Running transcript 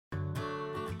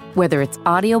Whether it's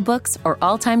audiobooks or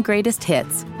all-time greatest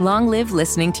hits, long live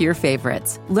listening to your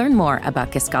favorites. Learn more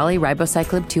about Kisqali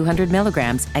Ribociclib 200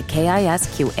 milligrams at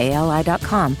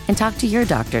KISQALI.com and talk to your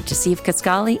doctor to see if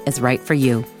Kisqali is right for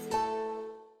you.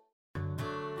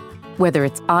 Whether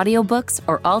it's audiobooks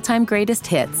or all-time greatest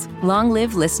hits, long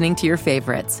live listening to your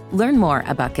favorites. Learn more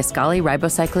about Kisqali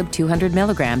Ribociclib 200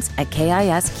 milligrams at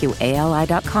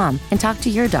KISQALI.com and talk to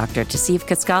your doctor to see if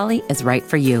Kisqali is right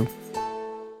for you.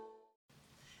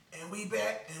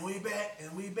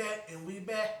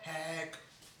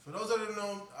 For those that don't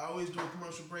know, I always do a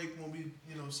commercial break when we,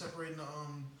 separating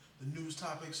the news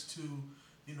topics to,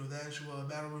 the actual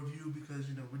battle review because,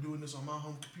 we're doing this on my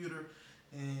home computer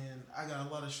and I got a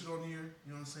lot of shit on here,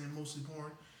 mostly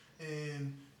porn.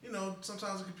 And,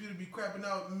 sometimes the computer be crapping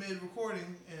out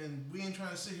mid-recording and we ain't trying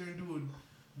to sit here and do a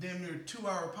damn near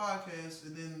 2-hour podcast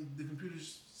and then the computer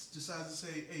decides to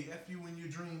say, hey, F you in your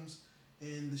dreams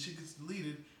and the shit gets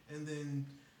deleted and then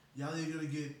y'all either gonna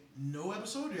get no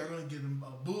episode or y'all gonna get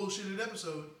a bullshitted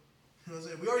episode. You know what I'm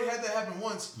saying? We already had that happen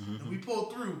once and we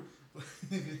pulled through.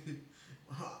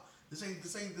 This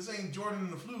ain't Jordan in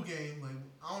the flu game. Like,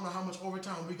 I don't know how much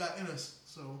overtime we got in us.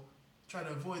 So try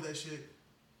to avoid that shit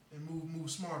and move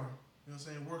smarter. You know what I'm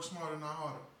saying? Work smarter, not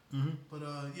harder. Mm-hmm. But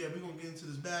we're gonna get into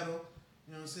this battle.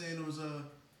 You know what I'm saying? It was the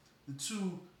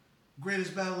two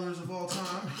greatest battlers of all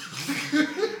time.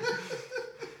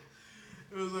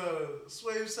 It was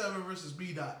Swave 7 versus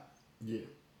B-Dot. Yeah.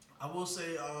 I will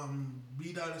say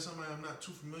B-Dot is somebody I'm not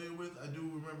too familiar with. I do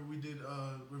remember we did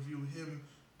review him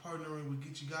partnering with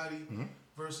Geechee Gotti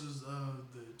versus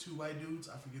the two white dudes.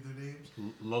 I forget their names.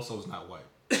 Loso's not white.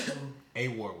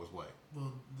 A-Ward was white.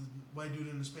 Well, the white dude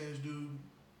and the Spanish dude. You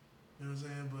know what I'm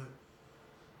saying?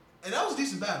 And that was a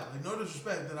decent battle. Like, no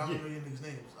disrespect that I don't know your niggas'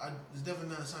 names. It's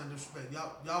definitely not a sign of disrespect.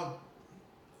 Y'all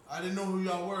I didn't know who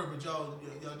y'all were, but y'all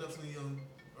definitely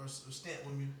are stamped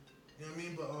with me. You know what I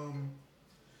mean? But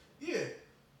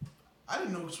I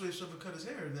didn't know Swave 7 cut his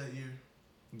hair that year.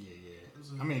 Yeah.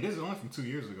 I mean, this is only from 2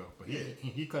 years ago, but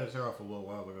he cut his hair off a little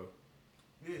while ago.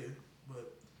 Yeah,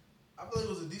 but I feel like it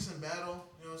was a decent battle.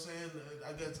 You know what I'm saying?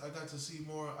 I got to see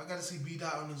more. I got to see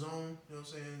B-Dot on his own. You know what I'm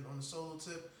saying? On the solo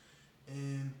tip,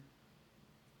 and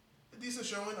a decent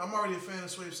showing. I'm already a fan of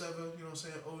Swave 7. You know what I'm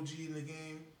saying? OG in the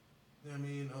game. You know what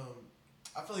I mean?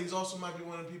 I feel like he's also might be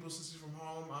one of the people, since he's from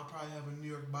home, I'll probably have a New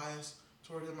York bias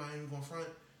toward him. I ain't even going front.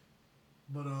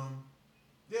 But,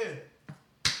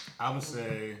 I would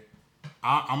say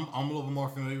I'm a little bit more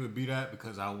familiar with B-Dot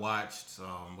because I watched,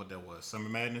 what that was, Summer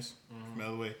Madness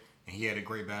from LA, and he had a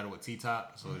great battle with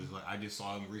T-Top. So it's like I just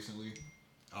saw him recently.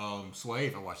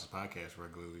 Swave, I watch his podcast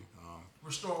regularly.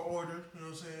 Restore Order, you know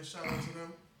what I'm saying? Shout out to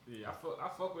them. Yeah, I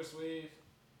fuck with Swave.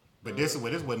 But this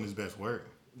wasn't his best work.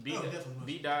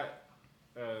 B-Dot,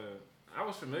 I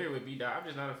was familiar with B-Dot.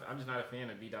 I'm just not a fan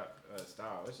of B-Dot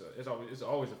style. It's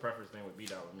always a preference thing with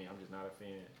B-Dot with me. I'm just not a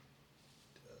fan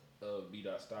of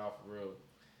B-Dot style for real.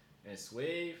 And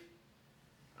Swave,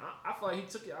 I feel like he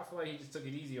took it. I feel like he just took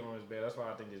it easy on his battle. That's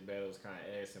why I think this battle was kind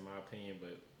of ass in my opinion.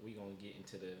 But we gonna get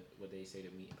into what they say, the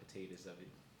meat and potatoes of it.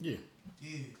 Yeah.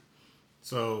 Yeah.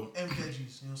 So. And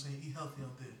veggies. You know what I'm saying? Eat healthy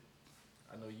out there.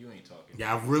 I know you ain't talking.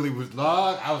 Yeah, I really was.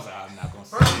 Lord, I'm not gonna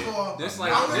say First of all, this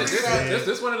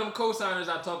one of them co-signers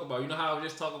I talk about. You know how I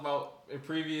just talked about in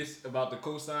previous about the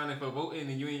co-signing for voting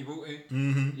and you ain't voting?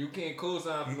 Mm-hmm. You can't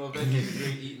co-sign for no veggies if you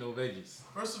ain't eat no veggies.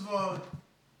 First of all,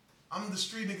 I'm the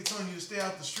street nigga telling you to stay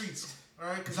out the streets, all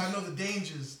right? Because I know the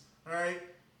dangers, all right?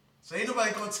 So ain't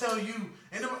nobody gonna tell you.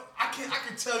 I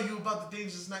can tell you about the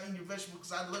dangers not eating your vegetables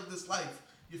because I live this life.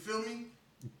 You feel me?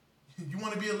 You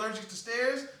want to be allergic to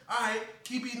stairs? All right,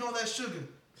 keep eating all that sugar.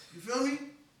 You feel me?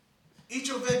 Eat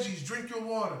your veggies, drink your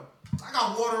water. I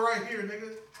got water right here,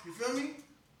 nigga. You feel me?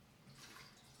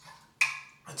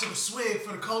 I took a swig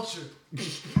for the culture.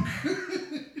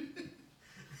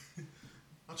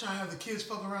 I'm trying to have the kids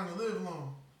fuck around and live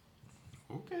long.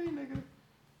 Okay, nigga.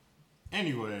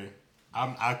 Anyway,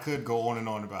 I could go on and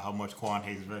on about how much Quan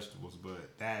hates vegetables, but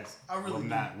we're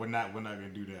not gonna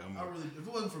do that. If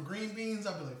it wasn't for green beans,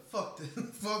 I'd be like, fuck this,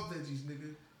 fuck veggies,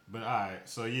 nigga. But alright,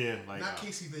 so yeah, like not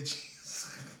Casey veggies.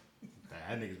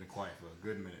 That nigga's been quiet for a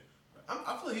good minute.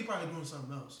 I feel like he probably doing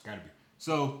something else. Gotta be.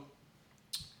 So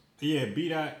yeah,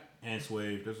 B-Dot and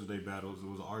Swave, this was their battles. It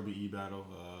was an RBE battle,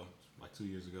 like 2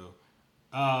 years ago.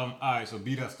 Alright, so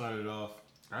B-Dot started off.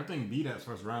 I think B-Dot's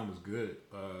first round was good.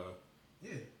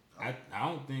 Yeah. I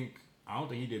don't think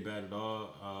he did bad at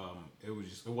all. It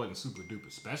wasn't super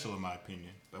duper special in my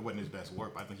opinion. That wasn't his best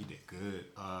work, but I think he did good.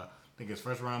 I think his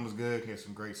first round was good. He had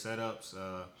some great setups.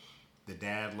 The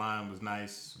dad line was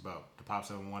nice about the Pops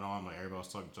having one arm. Like everybody was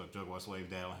talking Jug White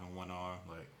Slave dad having one arm.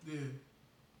 Like yeah.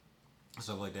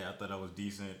 stuff like that. I thought that was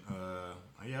decent.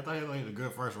 Yeah, I thought he had a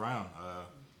good first round.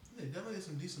 Yeah, definitely had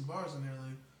some decent bars in there,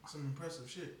 like some impressive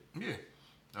shit. Yeah.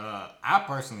 I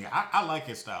personally, I like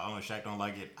his style. I don't know if Shaq don't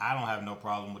like it. I don't have no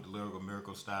problem with the Lyrical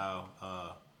Miracle style.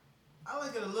 I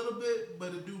like it a little bit, but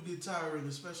it do get tiring,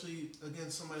 especially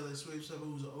against somebody like Swave Seven,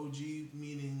 who's an OG,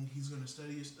 meaning he's gonna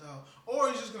study your style, or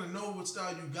he's just gonna know what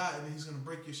style you got, and then he's gonna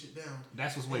break your shit down.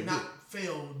 That's what Swave and did. not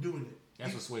fail doing it.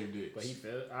 That's what Swave did. But he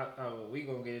failed. We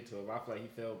gonna get into it. But I feel like he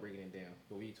failed breaking it down.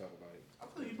 But we talk about it. I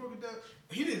feel like he broke it down.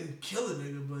 He didn't kill a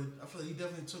nigga, but I feel like he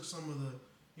definitely took some of the.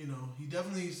 You know, he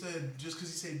definitely said just because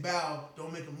he said bow,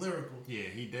 don't make him lyrical. Yeah,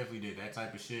 he definitely did that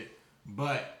type of shit.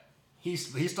 But he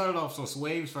started off, so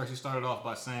Swaves first, he started off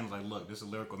by saying, like, look, this is a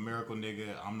Lyrical Miracle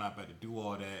nigga. I'm not about to do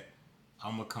all that.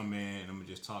 I'm going to come in and I'm going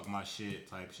to just talk my shit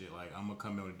type shit. Like, I'm going to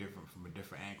come in from a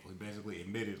different angle. He basically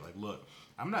admitted, like, look,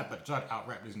 I'm not about to try to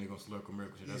out-rap this nigga on some Lyrical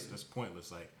Miracle shit. That's pointless.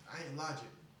 Like, I ain't Logic.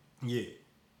 Yeah.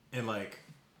 And, like,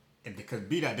 and because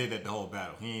B-Dot did that the whole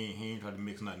battle. He ain't tried to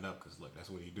mix nothing up because, look,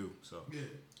 that's what he do. So, Yeah.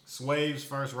 Swave's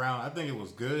first round, I think it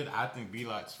was good. I think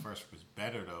B-Dot's first was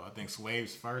better, though. I think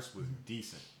Swave's first was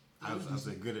decent. I was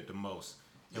say good at the most.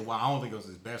 And while I don't think it was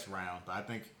his best round, but I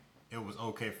think it was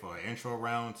okay for an intro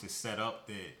round to set up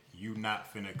that you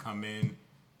not finna come in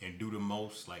and do the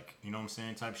most, like, you know what I'm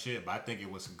saying, type shit. But I think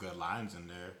it was some good lines in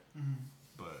there. Mm-hmm.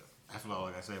 But that's what all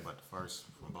I gotta say about the first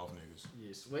from both niggas.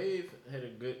 Yeah, Swave had a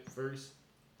good first.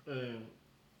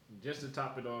 Just to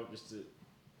top it off,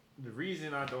 the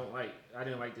reason I didn't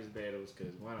like this battle is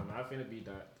because one, I'm not finna be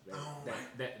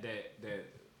that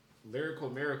Lyrical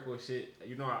Miracle shit.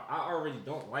 You know, I already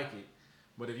don't like it,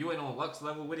 but if you ain't on Lux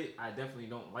level with it, I definitely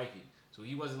don't like it. So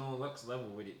he wasn't on Lux level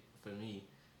with it for me,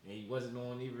 and he wasn't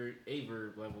on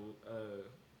Averb level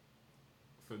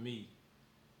for me.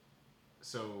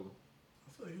 So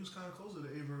I feel like he was kind of closer to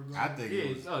Averb. Bro. I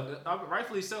think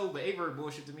rightfully so, but Averb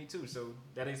bullshit to me too. So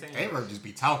that ain't saying Averb just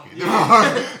be talking.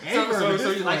 Yeah.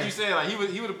 so like you said, like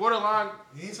he was borderline.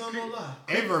 He ain't telling no lie.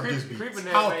 Averb just be creeping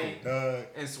talking.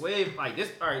 And Swave, like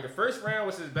this. All right, the first round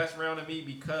was his best round to me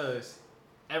because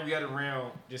every other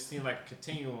round just seemed like a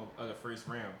continuum of the first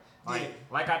round.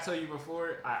 Like I tell you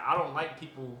before, I don't like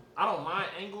people. I don't mind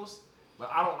angles, but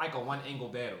I don't like a one angle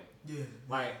battle. Yeah.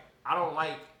 Like I don't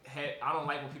like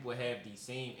when people have the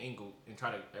same angle and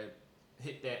try to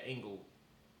hit that angle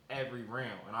every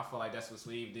round. And I feel like that's what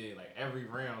Swave did. Like every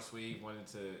round, Swave wanted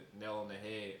to nail on the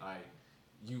head. Like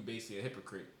you basically a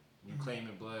hypocrite. You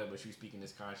claiming blood, but you speaking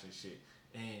this conscious shit.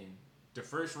 And the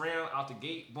first round out the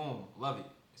gate, boom, love it.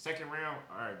 Second round,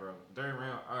 all right, bro. Third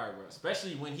round, all right, bro.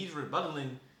 Especially when he's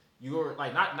rebuttaling, you're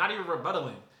like not even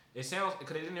rebuttaling. It sounds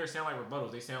because it didn't even sound like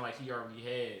rebuttals. They sound like he already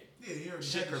had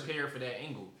shit prepared for that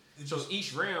angle. So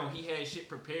each round he had shit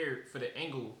prepared for the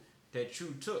angle that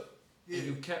you took, and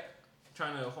you kept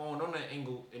trying to hone on that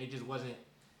angle, and it just wasn't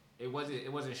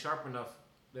sharp enough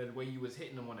the way you was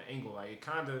hitting them on the angle. Like it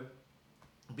kind of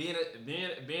being a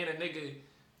nigga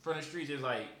from the streets is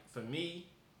like for me.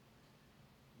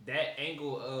 That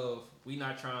angle of we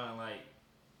not trying like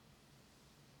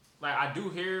I do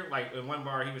hear like in one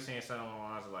bar he was saying something along the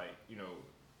lines of like, you know,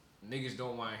 niggas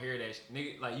don't want to hear that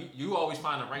nigga like you always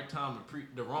find the right time to preach,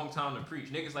 the wrong time to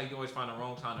preach. Niggas like you always find the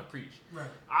wrong time to preach. Right.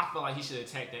 I feel like he should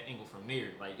attack that angle from there.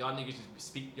 Like y'all niggas just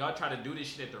speak, y'all try to do this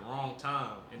shit at the wrong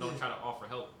time and don't try to offer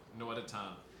help no other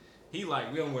time. He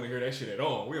like we don't want to hear that shit at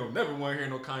all. We don't never want to hear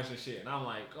no conscious shit. And I'm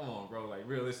like, come on, bro. Like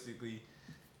realistically.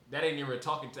 That ain't even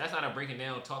that's not a breaking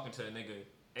down talking to a nigga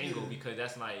angle because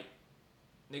that's like,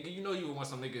 nigga, you know you would want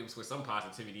some niggas with some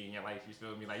positivity in your life, you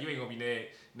feel me? Like you ain't gonna be mad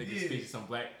nigga speak some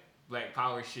black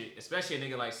power shit, especially a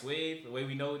nigga like Swave, the way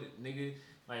we know that nigga,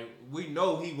 like we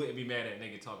know he wouldn't be mad at a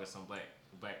nigga talking some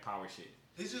black power shit.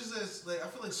 It's just that like I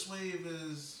feel like Swave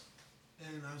is,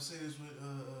 and I would say this with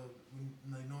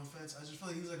like no offense, I just feel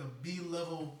like he's like a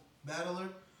B-level battler.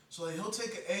 So like he'll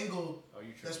take an angle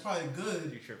that's probably good.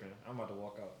 You tripping? I'm about to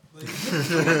walk out. Like,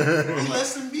 he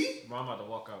less than B? Bro, I'm about to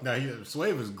walk out. Nah,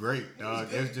 Swave is great, dog.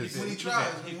 It's just when he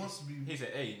tries, he wants to be. He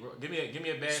said, "Hey, bro, give me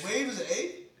a bad." Swave is an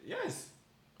A? Yes.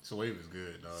 Swave is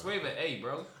good, dog. Swave an A,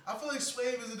 bro. I feel like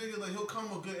Swave is a nigga like he'll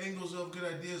come with good angles of good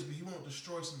ideas, but he won't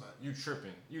destroy somebody. You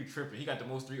tripping. He got the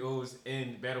most 3 O's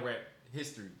in battle rap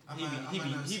history. He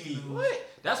be what?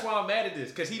 That's why I'm mad at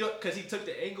this, cause he took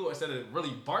the angle instead of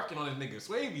really barking on his niggas.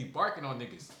 Swave be barking on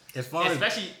niggas,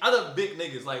 especially other big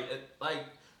niggas like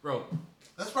bro.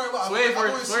 That's probably why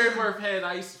Swave had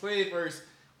Ice. Swave versus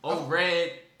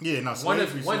Red. Yeah, no.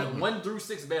 One through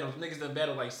 6 battles. Niggas done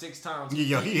battled like 6 times.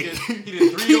 Yeah, he did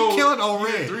 3-0. He killing old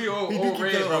Red. 3-0 old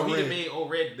Red, bro. He done made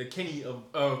old Red the Kenny of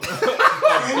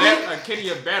Kenny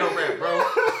of battle rap, bro.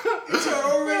 turn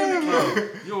already in the Bro,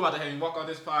 you about to have me walk on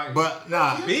this podcast. But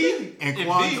nah, B and B,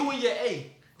 Quan's, who in your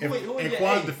A? Who in in your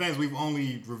Quan's A? defense, we've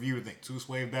only reviewed I think 2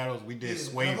 Swave battles. We did Yeah,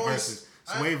 Swave I've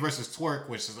Swave versus Twerk,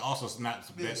 which is also not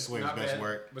the best Swave's Not best bad,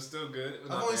 work. but still good.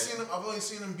 I've only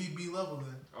seen him be B level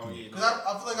then. Oh yeah. Cause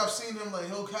I feel like I've seen him like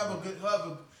he'll have a good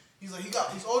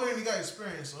he's older and he got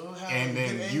experience, so he'll have And a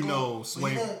then good you angle, know but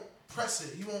Swave. he won't press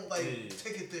it. He won't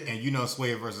take it there. And you know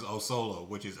Swave versus O-Solo,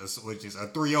 which is a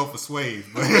 3-0 for Swave,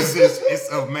 but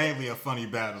it's mainly a funny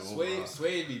battle.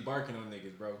 Swave be barking on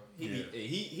niggas, bro. He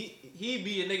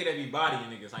be a nigga that be bodying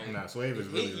niggas. Like, Nah, Swave is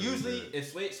really usually good.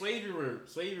 if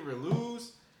Swave either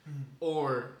lose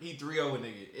or he 3-0 a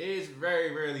nigga. It's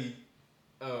very rarely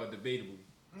debatable.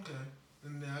 Okay.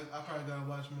 And then I probably gotta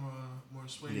watch more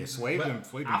Swave. Yeah, Swave But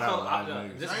been I battle felt- a lot of I-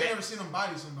 niggas. this- I ain't never seen him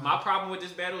body somebody. My problem with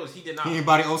this battle is he did not. He ain't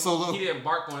body O-Solo? He didn't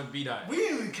bark on B-Dot. We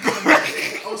didn't even count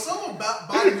him. Osolo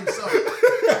bodied himself.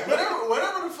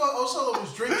 Whatever the fuck Osolo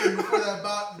was drinking before that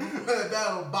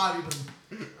battle bodied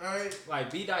him. Alright? Like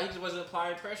B-Dot, he just wasn't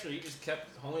applying pressure. He just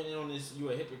kept honing in on this.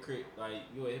 You a hypocrite. Like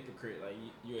you a hypocrite. Like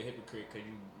you a hypocrite because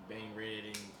you bang red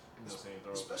and saying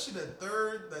throw. Especially that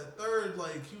third,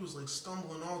 like he was like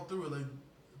stumbling all through it. Like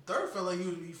third felt like he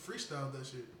freestyled that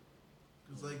shit.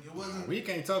 Cause like it wasn't. We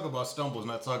can't talk about stumbles,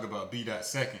 not talk about B-Dot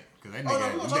second, because that Oh, no,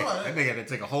 nigga, we gonna talk about that it. nigga had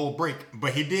to take a whole break,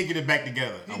 but he did get it back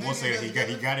together. He I did will get say it that back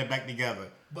he together? got it back together.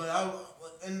 But I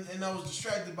was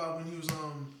distracted by when he was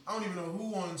I don't even know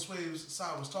who on Swave's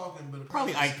side was talking, but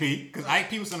Probably Ike P, because Ike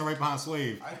P was sitting right behind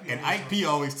Swave, Ike P and always Ike P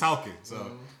always talking,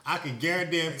 so I can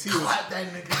guarantee you. clap that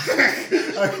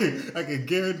nigga. I can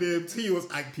guarantee you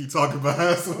was Ike P talking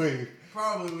behind Swave.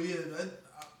 Probably, but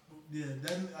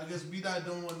that I guess B-Dot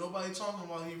don't want nobody talking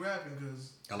while he rapping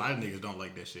because A lot of niggas don't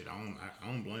like that shit. I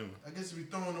don't blame him. I guess he be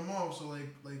throwing them off. So like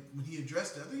when he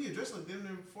addressed it, I think he addressed like damn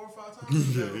near 4 or 5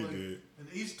 times. Yeah, So, he like, did. And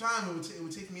each time it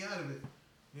would take me out of it.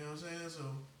 You know what I'm saying? So,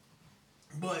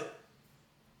 but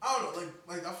I don't know.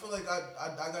 Like I feel like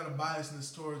I got a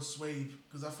biasness towards Swave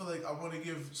because I feel like I want to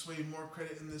give Swave more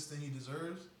credit in this than he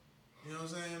deserves. You know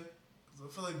what I'm saying? Because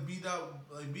I feel like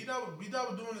B-Dot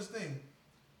was doing his thing.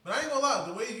 But I ain't gonna lie,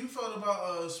 the way you felt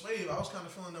about Swave, I was kind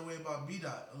of feeling that way about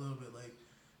B-Dot a little bit. Like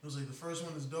it was like the first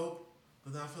one is dope,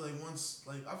 but then I feel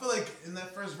like in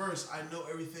that first verse, I know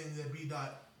everything that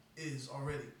B-Dot is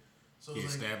already. So He like,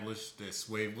 established that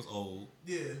Swave was old.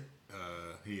 yeah,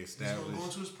 He he's gonna go established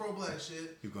into his pro black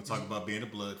shit. he was gonna talk about being the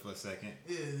blood for a second.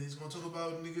 Yeah, he's gonna talk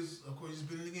about niggas. Of course, he's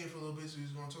been in the game for a little bit, so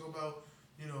he's gonna talk about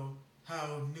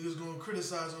how niggas gonna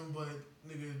criticize him, but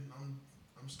nigga,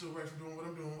 I'm still right for doing what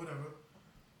I'm doing, whatever.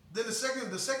 Then the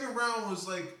second round was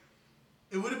like,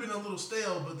 it would have been a little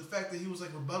stale, but the fact that he was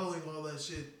like rebuttaling all that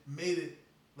shit made it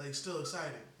like still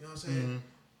exciting. You know what I'm saying?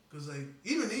 Cause like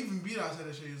even B-Dot said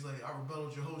that shit. He's like, I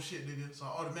rebutted your whole shit, nigga, so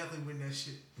I automatically win that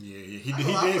shit. Yeah, he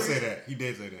did say that. He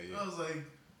did say that. Yeah. I was like,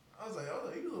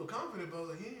 he was a little confident, but I was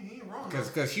like, he ain't wrong.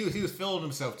 Because he was feeling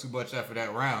himself too much after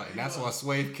that round, and that's why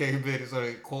Swave came in and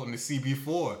started quoting the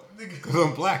CB4. Because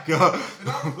I'm black, y'all. And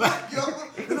I'm black, y'all.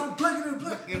 And I'm black and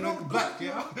black. And I'm black,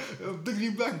 y'all. I'm diggity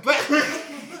black, black.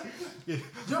 Yo,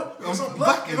 I'm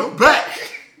black and I'm black.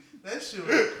 That shit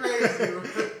was crazy,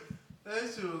 bro. That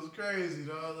shit was crazy,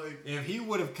 dog. Like, If he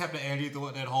would have kept the energy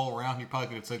throughout that whole round, he probably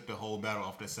could have took the whole battle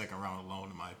off that second round alone,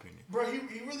 in my opinion. bro, he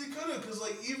really could have, cause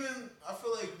like even I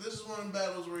feel like this is one of the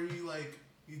battles where he.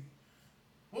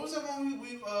 What was that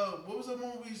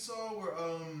one we saw where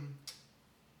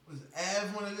was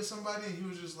Av wanted to get somebody and he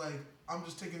was just like, I'm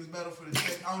just taking this battle for the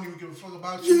check. I don't even give a fuck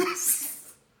about you.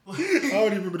 I don't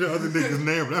even remember the other nigga's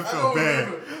name, but I felt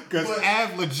bad. Because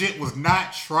Av legit was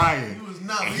not trying. He was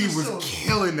not. And he was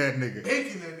killing that nigga.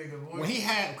 Baking that nigga, boy. When he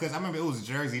had, because I remember it was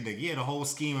Jersey Day. He had a whole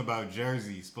scheme about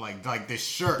jerseys, but like the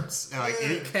shirts, and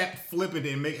and he kept flipping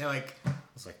it and making like, I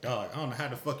was like, dog, I don't know how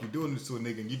the fuck you doing this to a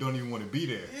nigga and you don't even want to be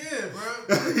there. Yeah,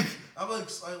 bro. I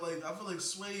feel like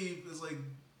Swave is like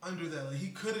under that. Like he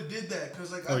could have did that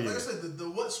because like I said, the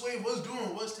what Swave was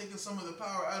doing was taking some of the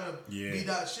power out of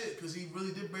B-Dot shit because he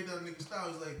really did break down the nigga's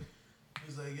style.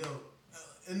 He's like, yo,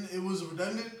 and it was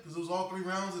redundant because it was all 3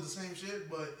 rounds of the same shit,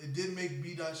 but it did make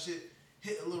B-Dot shit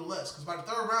hit a little less. Because by the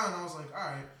 3rd round, I was like, all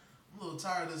right, I'm a little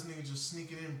tired of this nigga just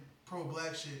sneaking in pro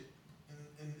black shit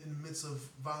in the midst of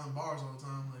violent bars all the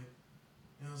time. Like,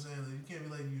 you know what I'm saying? Like, you can't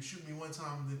be like, you shoot me one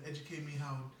time, then educate me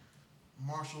how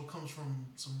Marshall comes from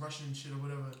some Russian shit or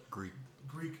whatever. Greek,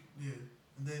 yeah.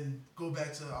 And then go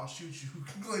back to I'll shoot you.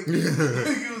 Like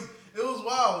it was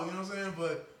wild, you know what I'm saying?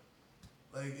 But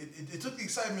like it took the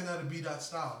excitement out of B-Dot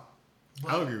style.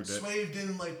 But I'll agree with that. Swave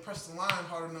didn't like press the line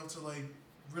hard enough to like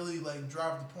really like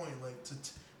drive the point, like to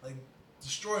like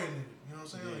destroy a nigga. You know what I'm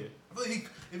saying? Yeah. Like I feel like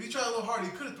if he tried a little harder,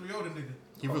 he could have 3-0'd a nigga.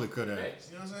 He really could have. Facts.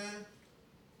 You know what I'm saying?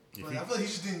 If But he- I feel like he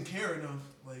just didn't care enough.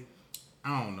 Like,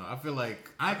 I don't know. I feel like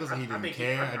I ain't gonna say he didn't think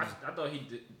care. I thought he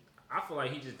did. I feel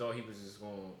like he just thought he was just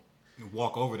going. I just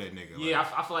walk over that nigga. Yeah,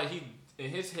 like, I feel like he in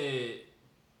his head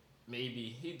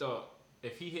maybe he thought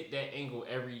if he hit that angle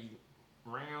every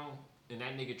round and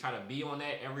that nigga try to be on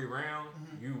that every round,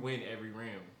 you win every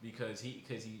round because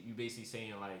you basically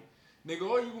saying like, nigga,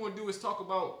 all you gonna do is talk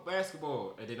about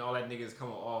basketball, and then all that niggas come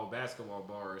on all basketball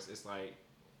bars. It's like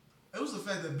it was the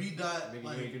fact that B Dot, maybe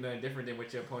like, you ain't do nothing different than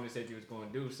what your opponent said you was gonna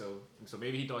do. So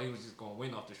maybe he thought he was just gonna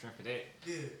win off the strength of that.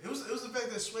 yeah, it was the fact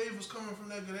that Swave was coming from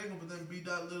that good angle, but then B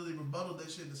Dot literally rebutted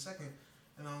that shit in a second,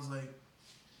 and I was like,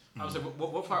 I was like,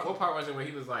 what part was it where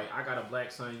he was like, I got a black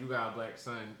son, you got a black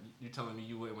son, you telling me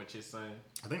you wouldn't want your son?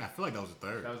 I feel like that was the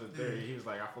third. That was the third. Yeah. He was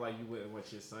like, I feel like you wouldn't want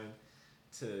your son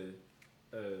to,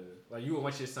 like you would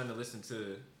want your son to listen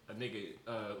to a nigga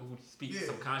who speaks Yeah.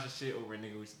 some conscious shit over a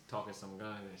nigga who's talking some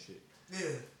gun and shit.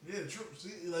 yeah, true.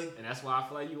 See, like, And that's why I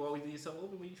feel like you always leave yourself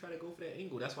open when you try to go for that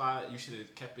angle. That's why you should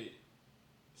have kept it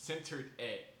centered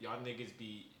at y'all niggas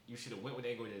be. You should have went with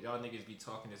the angle that y'all niggas be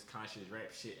talking this conscious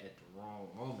rap shit at the wrong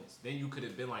moments. Then you could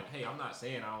have been like, hey, I'm not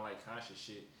saying I don't like conscious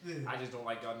shit. yeah, I just don't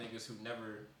like y'all niggas who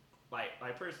never, like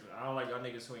personally, I don't like y'all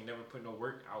niggas who ain't never put no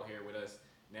work out here with us.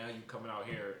 Now you coming out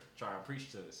here trying to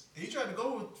preach to us. he tried to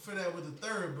go for that with the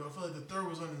third, but I feel like the third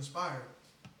was uninspired.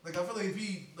 Like, I feel like if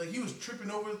he was tripping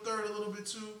over the third a little bit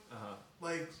too.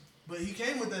 Like, but he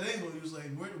came with that angle. He was like,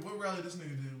 what rally this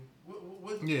nigga do?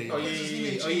 What Yeah, yeah. Oh yeah, places he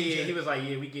made yeah, change at? He was like,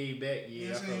 yeah, we gave back. You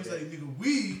know Yeah, what I'm saying? I He was felt like, that. nigga,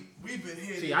 we've been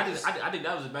here. See, I think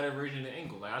that was a better version of the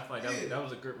angle. Like I feel like Yeah. that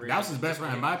was a good version. That was his best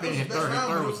round. In my opinion, his That was his best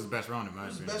third round, was but his best round in my It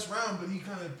was the opinion. best round, but he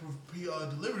kind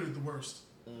of delivered it the worst.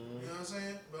 You know what I'm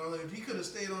saying? But like, if he could have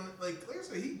stayed on it, like I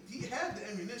said, he had the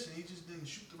ammunition. He just didn't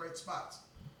shoot the right spots.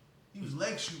 He was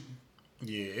leg shooting.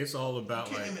 Yeah, it's all about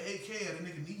You can't like. aim an AK at a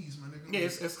nigga knees, my nigga.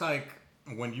 Yeah, it's like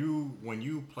when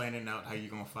you planning out how you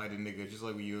gonna fight a nigga, just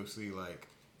like with UFC, like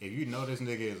if you know this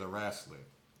nigga is a wrestler,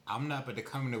 I'm not about to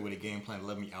come in there with a game plan to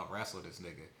let me out wrestle this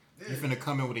nigga. Yeah. You finna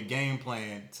come in with a game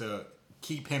plan to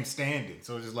keep him standing.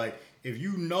 So it's just like if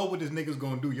you know what this nigga's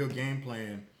gonna do, your game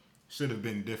plan should have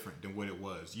been different than what it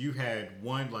was. You had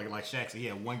one like Shaq said, he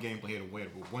had one game plan, he had a way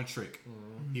with one trick.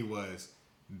 He was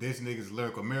this nigga's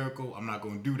lyrical miracle. I'm not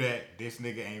gonna do that. This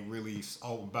nigga ain't really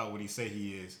all about what he say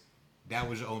he is. That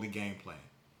was your only game plan.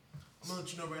 I'm gonna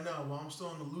let you know right now, while I'm still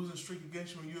on the losing streak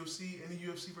against you in UFC, any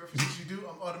UFC references you do,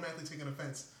 I'm automatically taking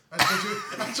offense. I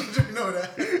told you to know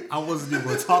that. I wasn't even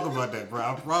gonna talk about that, bro.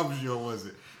 I promise you I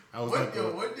wasn't. I was What like, day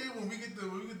when we get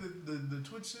the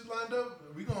Twitch shit lined up,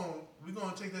 we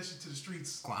gonna take that shit to the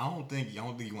streets. I don't think you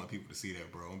want people to see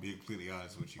that, bro. I'm gonna be completely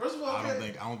honest with you. First of all, I don't okay.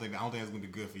 think it's gonna be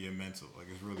good for your mental. Like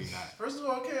it's really not. First of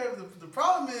all, okay, the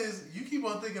problem is you keep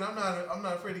on thinking I'm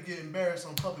not afraid to get embarrassed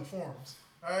on public forums.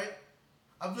 All right,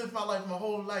 I've lived my life my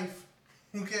whole life.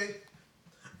 Okay,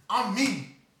 I'm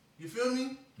me. You feel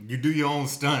me? You do your own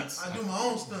stunts. I do my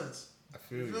own stunts. I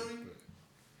feel You you. feel me? but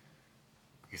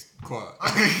It's quiet.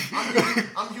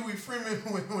 I'm Huey Freeman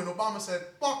when Obama said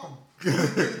 "fuck him."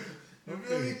 You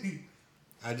feel me?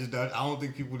 I don't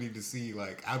think people need to see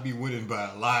like I be winning by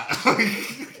a lot.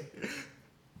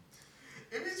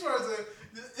 If he tries to,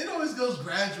 it always goes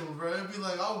gradual, bro. It'd be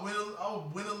like I'll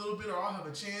win a little bit, or I'll have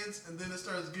a chance, and then it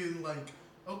starts getting like,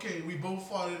 okay, we both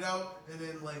fought it out, and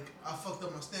then like I fucked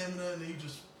up my stamina, and then you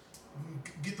just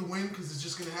get the win because it's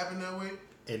just gonna happen that way.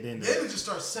 And then Then it just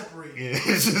starts separating. it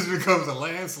just becomes a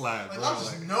landslide, Like bro. I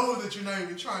just Like, know that you're not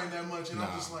even trying that much, and I'm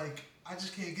Nah. just like, I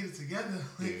just can't get it together.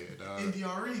 Like, Yeah, dog.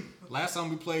 NDRE. last time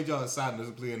we played y'all aside and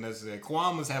completely unnecessary.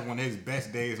 Kwame was having one of his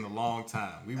best days in a long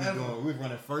time. We was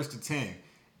running first to 10.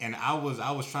 And I was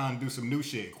trying to do some new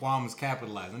shit. Kwame was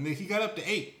capitalizing. And then he got up to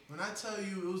 8. When I tell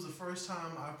you it was the first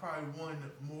time I probably won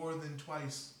more than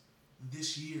twice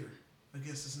this year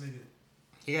against this nigga.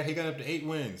 He got up to 8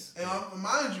 wins. And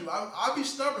mind you, I'll be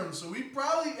stubborn, so we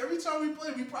probably, every time we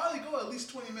play, we probably go at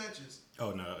least 20 matches. Oh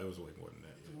no, it was way more than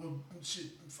that. Yeah. Well, shit,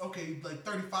 okay, like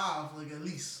 35, like at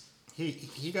least.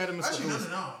 He got him. Actually,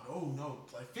 no,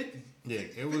 like 50. Yeah,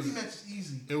 50 it was. matches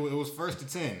easy. It was first to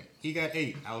 10. He got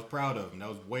 8. I was proud of him. That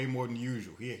was way more than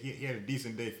usual. He had a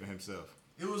decent day for himself.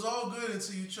 It was all good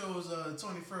until you chose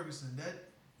Tony Ferguson.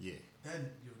 Yeah. That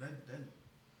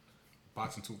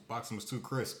Boxing was too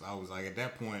crisp. I was like, at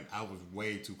that point, I was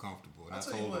way too comfortable. And I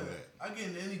tell you told what, him that. I get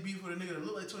into any beef with a nigga that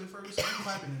look like Tony Ferguson, I'm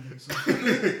clapping that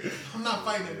nigga. So, I'm not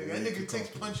fighting that nigga. That nigga takes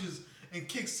punches and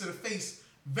kicks to the face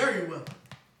very well.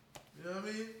 You know what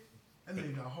I mean? That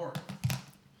nigga got heart.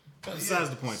 Besides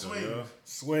the point, though, Swave. yo.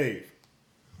 Swave.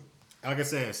 Like I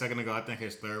said a second ago, I think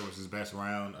his third was his best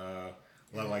round.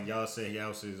 Like y'all said, he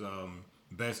was his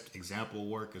best example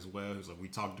work as well. It was like we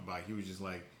talked about. He was just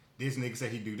like, this nigga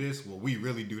said he do this. Well, we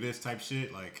really do this type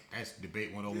shit. Like that's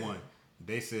debate 101. Yeah.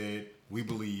 They said we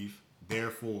believe,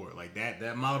 therefore, like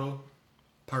that model,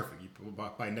 perfect. You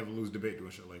probably never lose debate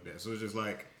doing shit like that. So it's just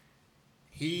like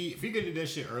if he could do that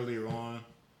shit earlier on,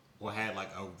 or had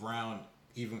like a round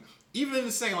even in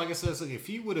the second, like I said, so if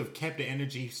he would have kept the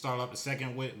energy, started off the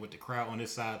second with the crowd on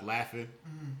his side laughing,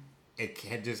 it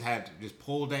had just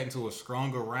pulled that into a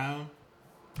stronger round.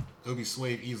 It would be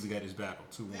Swave easily got his battle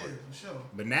 2-1. Yeah, for sure.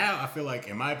 But now I feel like,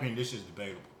 in my opinion, this is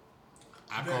debatable.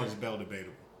 I call this battle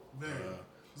debatable.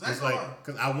 It's like,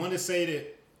 because I want to say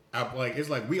that it's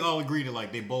like we all agree that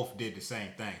like they both did the same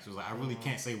thing. So it's like I really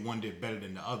can't say one did better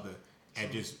than the other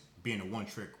at just being a one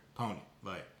trick pony.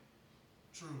 Like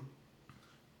true.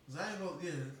 Cause I ain't gonna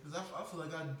Cause I feel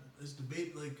like it's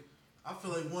debate. Like I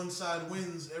feel like one side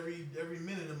wins every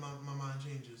minute, and my mind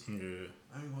changes. Yeah.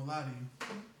 I ain't gonna lie to you.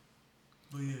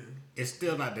 But yeah, it's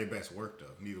still not their best work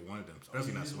though. Neither one of them,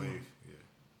 especially not Swave.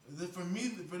 Yeah. For me,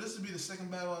 for this to be the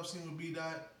second battle I've seen with B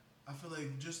Dot, I feel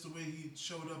like just the way he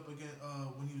showed up again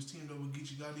when he was teamed up with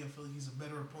Geechee Gotti, I feel like he's a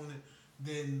better opponent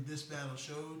than this battle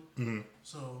showed. Mm-hmm.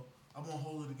 So I won't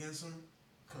hold it against him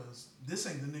because this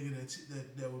ain't the nigga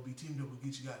that would be teamed up with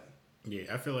Geechee Gotti.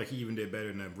 Yeah, I feel like he even did better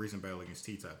than that recent battle against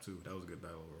T-Top too. That was a good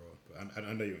battle overall. But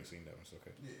I know you haven't seen that one, so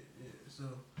okay. Yeah. So,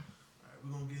 all right,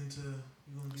 we're gonna get into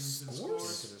the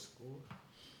scores.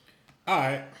 All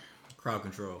right, crowd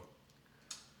control.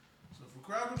 So for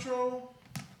crowd control,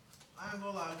 I ain't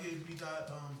gonna lie, I gave B Dot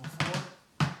a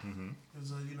 4 because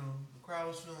the crowd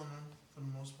was feeling him for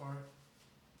the most part,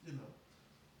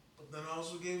 But then I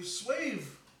also gave Swave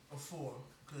a 4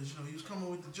 because he was coming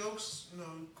with the jokes. The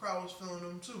crowd was feeling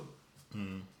him too.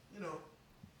 Mm.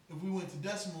 If we went to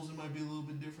decimals, it might be a little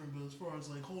bit different. But as far as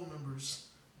like whole numbers,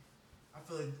 I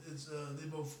feel like it's they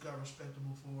both got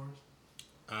respectable 4s.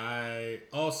 I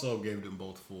also gave them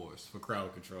both 4s for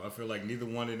crowd control. I feel like neither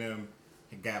one of them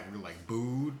got really like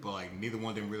booed, but like neither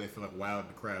one of them really feel like wowed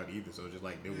the crowd either. So just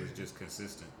like it was just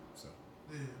consistent. So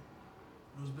yeah,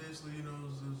 it was basically it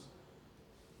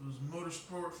was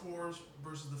motorsport 4s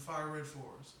versus the fire red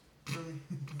 4s.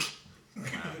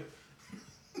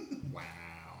 Wow.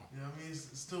 Yeah, I mean it's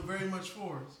still very much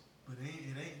 4s, but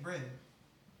it ain't bread.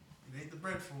 It ain't the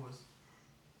bread 4s.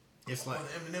 It's or like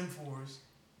the Eminem 4s.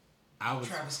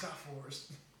 Travis Scott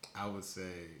 4s. I would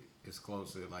say it's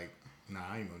closer. Like, nah,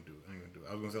 I ain't gonna do it.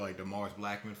 I was gonna say like the Mars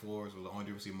Blackman 4s, or the only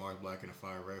difference between Mars Blackman and the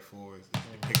Fire Red 4s.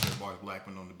 The picture of Mars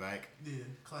Blackman on the back. Yeah,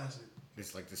 classic.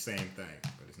 It's like the same thing,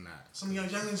 but it's not. Some of y'all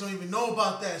youngins don't even know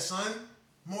about that, son.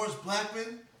 Morris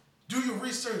Blackman. Do your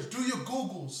research. Do your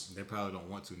Googles. They probably don't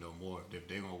want to no more. If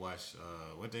they gonna watch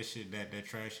what that shit that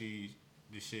trashy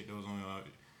this shit that was on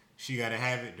She Gotta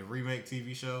Have It, the remake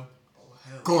TV show. Oh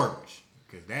hell. Garbage.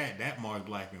 Cause that Mars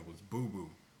Blackman was boo boo.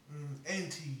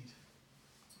 And teed.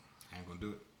 I ain't gonna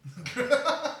do it.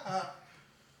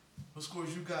 What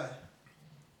scores you got?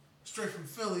 Straight from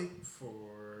Philly.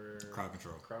 For crowd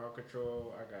control. Crowd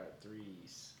control, I got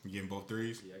 3s. You getting both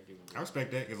 3s? Yeah, I give them. I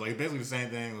respect that. Cause like basically the same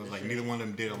thing. It was like neither one of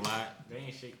them did a lot. They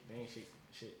ain't shake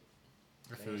shit.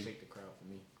 They ain't shake the crowd for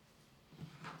me.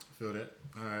 I feel that.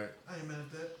 All right. I ain't mad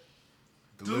at that.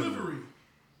 Delivery.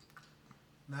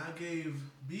 Now I gave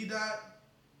B Dot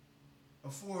a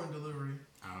 4 in delivery.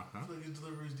 I feel like his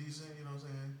delivery is decent. You know what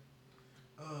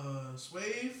I'm saying?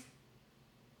 Swave.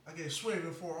 I gave Swave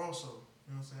a 4 also.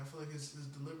 You know what I'm saying? I feel like his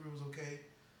delivery was okay.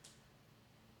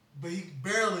 But he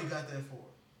barely got that 4.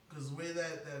 Because the way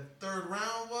that third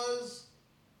round was,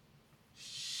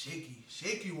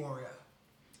 shaky warrior.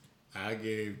 I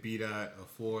gave B Dot a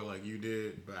 4 like you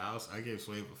did, but I gave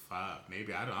Swave a 5.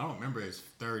 Maybe I don't remember his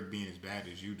third being as bad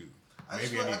as you do.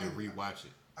 Maybe I need to rewatch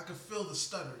it. I could feel the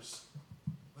stutters.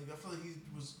 Like I feel like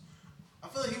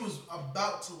he was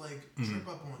about to like trip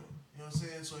up on it. You know what I'm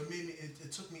saying? So it made me.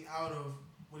 It took me out of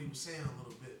what he was saying a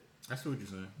little bit. I see what you're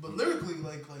saying. But lyrically,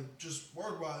 like just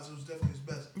word wise, it was definitely his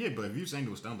best. Yeah, but if you saying it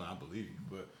was stumbling, I believe you.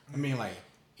 But I mean, like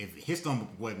if his stumble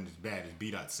wasn't as bad as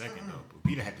B Dot's second though, but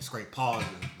B Dot had to scrape pause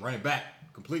and run it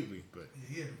back completely. But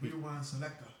yeah, rewind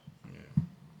selector. Yeah.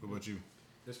 What about you?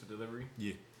 This for delivery?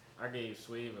 Yeah. I gave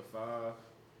Swave a 5.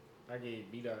 I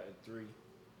gave B Dot a 3.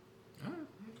 Alright.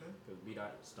 Okay. Because B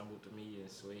Dot stumbled to me and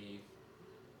Swave.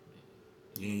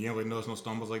 You don't really notice no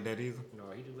stumbles like that either? No,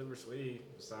 he delivered Swave.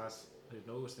 Besides, his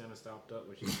nose standing stopped up,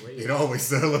 which is Swave. It always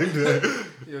sound like that. You know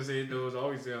what I'm saying? His nose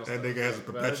always sounds that nigga has a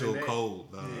perpetual cold.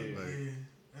 Yeah.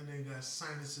 That nigga got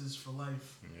sinuses for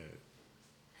life. Yeah.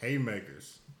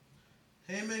 Haymakers.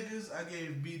 I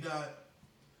gave B Dot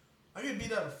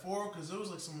a 4 because there was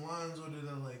like some lines over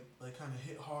there that like kind of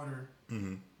hit harder. Mm-hmm.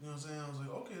 You know what I'm saying? I was like,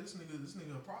 okay, this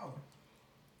nigga a problem.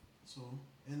 So,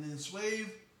 and then Swave,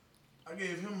 I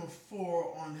gave him a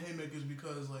 4 on Haymakers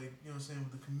because, like, you know what I'm saying,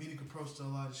 with the comedic approach to a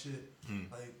lot of shit,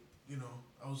 like, you know,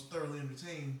 I was thoroughly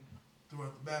entertained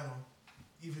throughout the battle,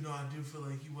 even though I do feel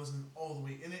like he wasn't all the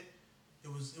way in it. It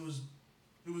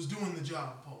was doing the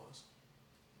job. Pause.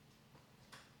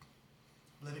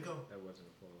 Let it go. That wasn't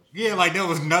a pause. Yeah, like there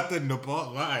was nothing to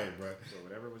pause. Right, bro. So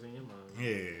whatever was in your mind.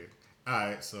 Yeah. All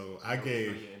right, so I gave.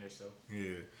 Your inner self.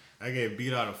 Yeah, I gave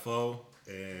Beat Out a 4,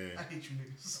 and I hate you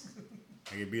niggas.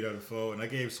 I gave Beat Out a 4, and I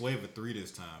gave Swave a 3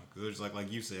 this time. Cause it was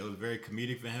like you said, it was very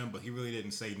comedic for him, but he really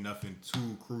didn't say nothing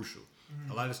too crucial.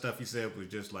 A lot of stuff he said was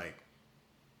just like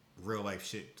real life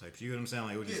shit type. You know what I'm saying?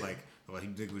 Like it was just like what he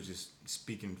did was just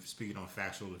speaking on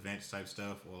factual events type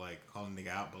stuff, or like calling nigga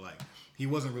out, but like he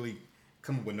wasn't really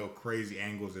coming with no crazy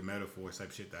angles and metaphors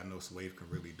type shit that I know Swave can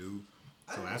really do.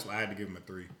 So that's why I had to give him a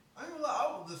 3. I ain't gonna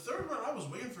lie, the third round, I was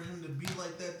waiting for him to be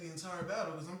like that the entire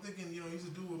battle because I'm thinking, you know, he's a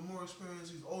dude with more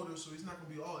experience, he's older, so he's not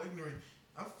gonna be all ignorant.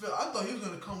 I thought he was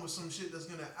gonna come with some shit that's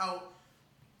gonna out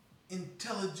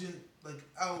intelligent the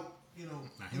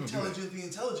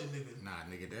intelligent nigga. Nah,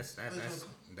 nigga, that's that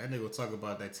nigga will talk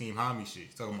about that Team Hami shit.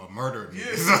 He's talking about murder. Yeah.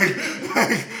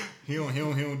 like, he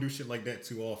don't do shit like that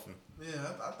too often. Yeah,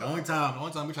 I The only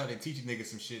time we tried to teach a nigga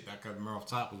some shit that I could remember off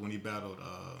top was when he battled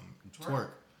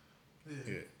Twerk.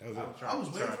 Yeah, that was it. I was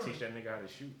waiting trying for to teach that nigga how to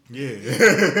shoot. Yeah.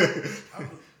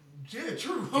 Yeah,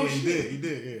 true. Yeah, he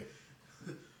did,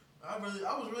 yeah. I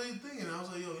was really thinking. I was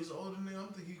like, yo, he's an older nigga.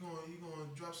 I'm thinking he gonna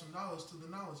drop some dollars to the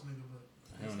knowledge nigga, but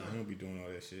He don't be doing all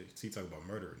that shit. He talk about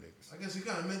murdering niggas. I guess he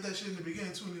kind of meant that shit in the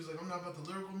beginning too. And he was like, I'm not about the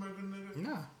lyrical murder nigga.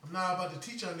 Nah. I'm not about to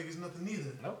teach y'all niggas nothing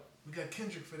either. Nope. We got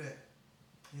Kendrick for that.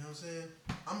 You know what I'm saying?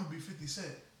 I'm gonna be 50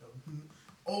 Cent.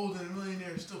 Old and a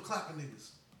millionaire, still clapping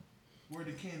niggas. Word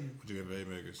to Canyon. What you give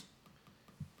Haymakers?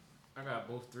 I got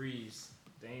both 3s.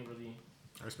 They ain't really.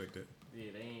 I respect that.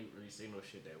 Yeah, they ain't really say no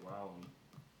shit that wow me.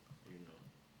 You know.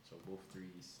 So both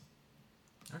 3s.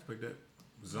 I respect that.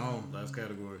 Zone, last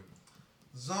category.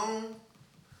 Zone,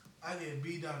 I get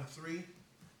beat out of 3.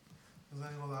 Cause I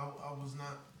ain't gonna lie, I was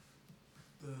not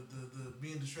the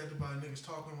being distracted by niggas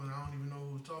talking when I don't even know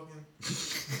who was talking.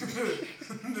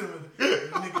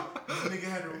 the nigga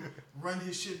had to run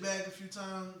his shit back a few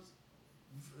times.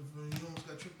 When he almost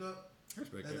got tripped up. I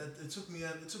respect that. It took me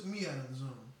out of the zone.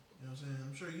 You know what I'm saying?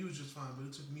 I'm sure he was just fine, but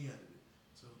it took me out of it.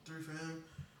 So 3 for him.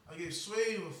 I gave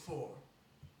Swave a 4.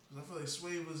 Cause I feel like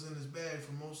Swave was in his bag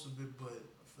for most of it, but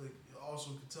I feel like you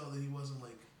also could tell that he wasn't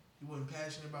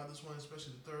passionate about this one,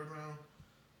 especially the third round.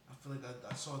 I feel like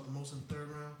I saw it the most in the third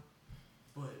round,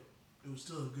 but it was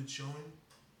still a good showing.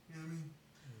 You know what I mean?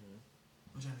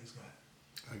 What y'all niggas got?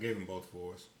 I gave him both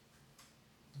 4s.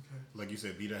 Okay. Like you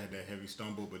said, Beta had that heavy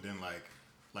stumble, but then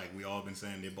like we all been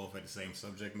saying, they both had the same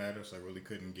subject matter, so I really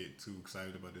couldn't get too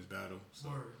excited about this battle. So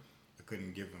Word. I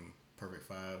couldn't give him perfect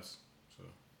 5s. So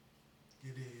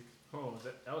You dig. Oh,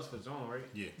 that was for Zone, right?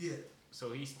 yeah. Yeah.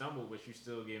 So he stumbled, but you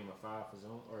still gave him a 5 for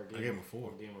Zone, or I gave him a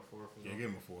 4. Gave him a 4 for Zone. Yeah, I gave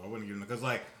him a 4. I wouldn't give him because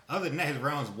like other than that, his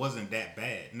rounds wasn't that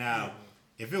bad. Now,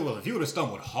 if he would have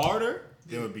stumbled harder,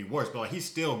 it would be worse. But like he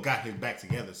still got his back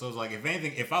together. So it's like if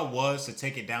anything, if I was to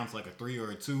take it down to like a 3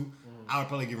 or a 2, I would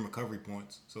probably give him recovery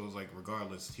points. So it was like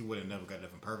regardless, he would have never got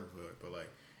nothing perfect for it. But like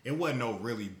it wasn't no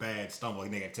really bad stumble.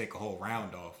 Like they got to take a whole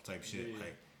round off type shit. Yeah.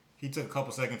 Like he took a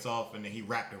couple seconds off and then he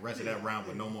wrapped the rest of that round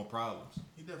with no more problems.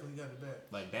 He definitely got it back.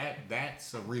 Like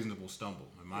that's a reasonable stumble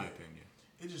in my opinion.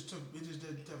 It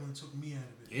definitely took me out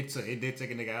of it. It did take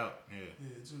a nigga out. Yeah.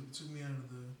 Yeah, it took me out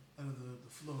of the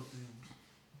flow of things.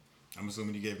 I'm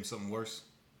assuming you gave him something worse.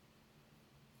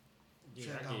 Yeah,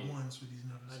 Check out ones for these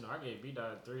numbers. I know. I gave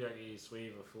B-Dot a 3. I gave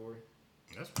Swave a 4.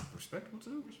 That's respectable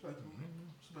too. Respectable.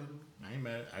 I ain't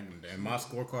mad. And my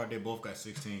scorecard, they both got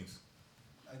 16s.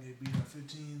 I gave B-Dot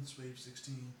 15, Swave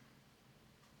 16.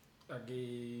 I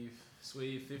gave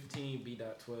Swave 15,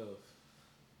 B-Dot 12.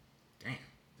 Damn.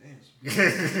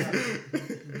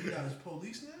 B-Dot is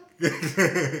police now?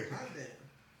 God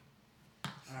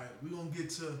damn. Alright, we're gonna get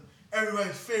to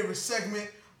everybody's favorite segment,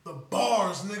 the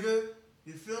bars, nigga.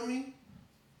 You feel me?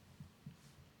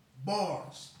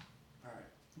 Bars. Alright,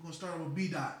 we're gonna start with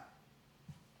B-Dot.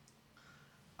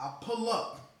 I pull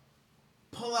out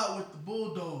with the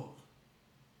bulldog.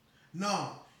 No,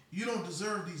 you don't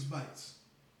deserve these bites.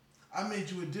 I made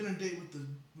you a dinner date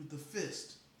with the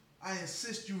fist. I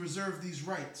insist you reserve these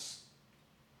rights.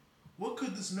 What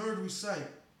could this nerd recite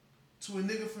to a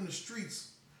nigga from the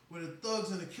streets where the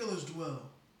thugs and the killers dwell?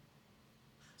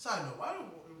 Side note,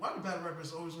 why do battle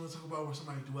rappers always want to talk about where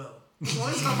somebody dwell? The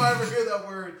only time I ever hear that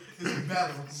word is in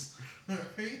battles.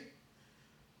 Right?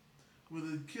 Where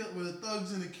the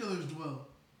thugs and the killers dwell.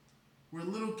 Where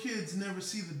little kids never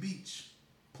see the beach.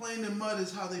 Playing in mud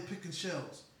is how they picking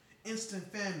shells. Instant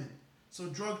famine. So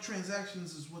drug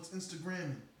transactions is what's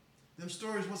Instagramming. Them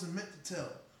stories wasn't meant to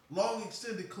tell. Long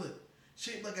extended clip.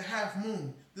 Shaped like a half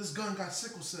moon. This gun got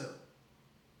sickle cell.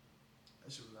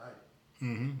 That shit was alright.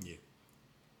 Yeah.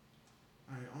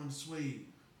 Alright, on the Suede.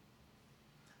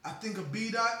 I think of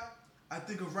B-Dot, I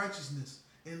think of righteousness,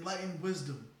 enlightened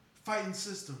wisdom, fighting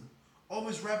system,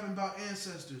 always rapping about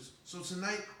ancestors, so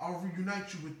tonight I'll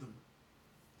reunite you with them.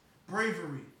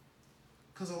 Bravery,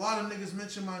 cause a lot of niggas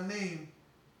mention my name,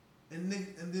 and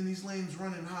then these lanes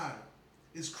running high.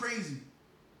 It's crazy,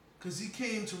 cause he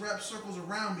came to wrap circles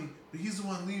around me, but he's the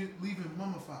one leaving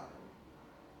mummified.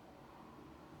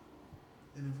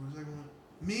 And then for a second one,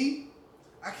 me?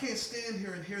 I can't stand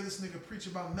here and hear this nigga preach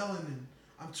about melanin.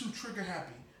 I'm too trigger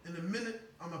happy. In a minute,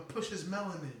 I'ma push his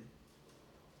melanin.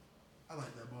 I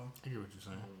like that, ball. I get what you're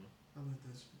saying. I like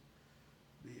that shit.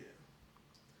 But yeah.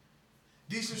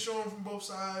 Decent showing from both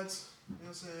sides. You know what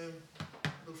I'm saying?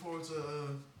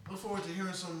 Look forward to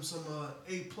hearing some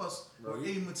A plus or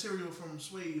A material from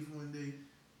Suede one day.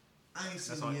 I ain't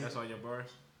seen it yet. That's all your bars?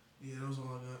 Yeah, that was all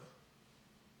I got.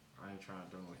 I ain't trying to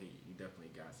throw no hate. You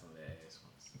definitely got some of that ass ones.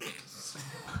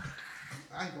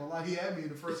 I ain't gonna lie, he had me in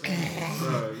the first one.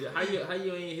 Bro, how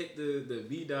you ain't hit the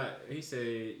B-Dot? He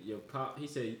said your pop. He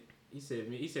said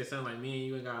something like me and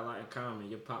you ain't got a lot in common.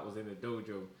 Your pop was in the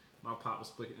dojo. My pop was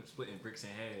splitting bricks in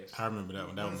half. I remember that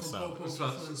one. That one was solid.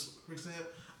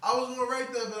 I was gonna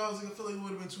write that, but I was gonna feel like it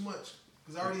would have been too much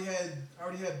because I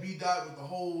already had B-Dot with the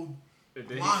whole. And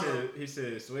then he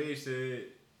said Suede said,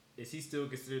 is he still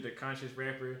considered a conscious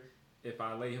rapper if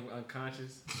I lay him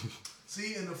unconscious?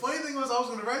 See, and the funny thing was, I was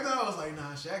gonna write that. I was like,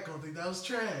 nah, Shaq gonna think that was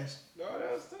trash. No,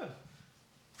 that was tough.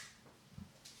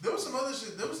 There was some other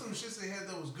shit. There was some shit they had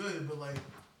that was good, but like,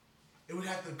 it would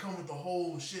have to come with the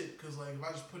whole shit. Cause like, if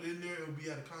I just put it in there, it would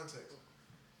be out of context.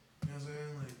 You know what I'm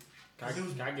saying? Like,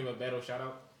 can I give a battle shout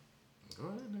out? Go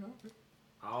ahead, nigga.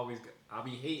 I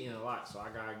be hating a lot, so I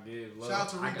gotta give love. Shout out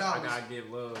to Rick I Dollars. gotta give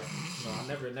love. No, I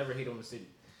never hate on the city,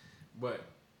 but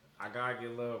I gotta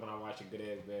give love when I watch a good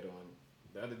ass battle. And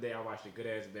the other day I watched a good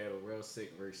ass battle, Real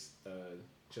Sick versus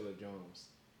Chilla Jones.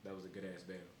 That was a good ass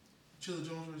battle. Chilla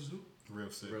Jones versus who? Real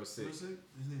sick. Real Sick. Real Sick?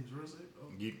 His name's Real Sick? Oh.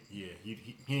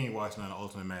 He ain't watching the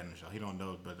Ultimate Madness show. He don't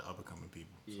know but the up and coming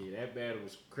people. So. Yeah, that battle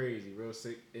was crazy. Real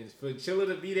Sick. And for Chilla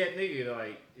to be that nigga,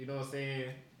 like, you know what I'm saying,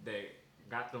 that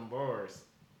got them bars,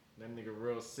 that nigga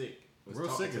Real Sick. Real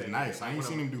Sick is nice. I ain't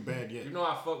seen him do bad yet. You know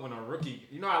I fuck when a rookie,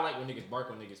 you know I like when niggas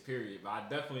bark on niggas, period. But I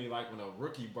definitely like when a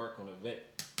rookie bark on a vet.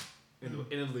 And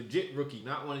a legit rookie,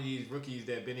 not one of these rookies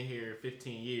that been in here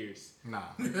 15 years. Nah.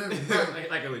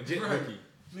 like a legit rookie.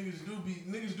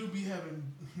 Niggas do be having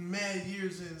mad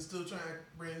years and still trying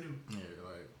brand new. Yeah,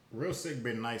 like Real Sick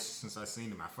been nice since I seen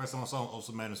him. My first time I saw him,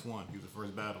 Ultimate Madness 1. He was the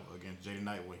first battle against Jada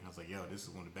Nightway. I was like, yo, this is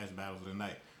one of the best battles of the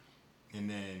night. And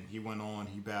then he went on,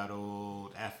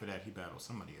 after that, he battled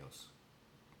somebody else.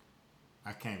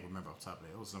 I can't remember off the top of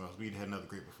that. It was somebody else. We had another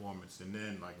great performance. And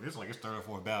then, like, this is like his third or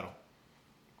fourth battle.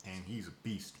 And he's a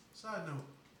beast. Side note,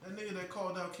 that nigga that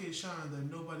called out K-Shine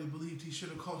that nobody believed he should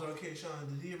have called out K-Shine,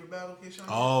 did he ever battle K-Shine?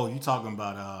 Oh, you talking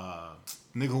about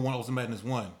nigga who won Ultimate Madness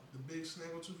 1. The big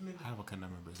snaggletooth nigga? How can I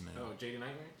remember his name? Oh, Jada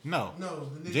Nightmare? No, the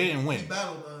nigga. Jada didn't win. He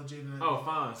battled Jada Nightmare. Oh,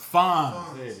 Fonz.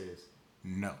 Fonz. There it is.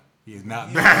 No, he is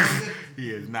not bad. He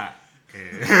is not.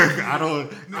 I don't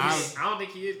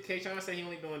think he is. K-Shine said he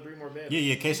only doing 3 more battles.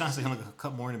 Yeah. K-Shine said he only a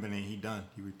couple more in him, and then he done.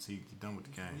 He done with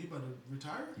the game. He about to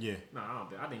retire? Yeah. No, I don't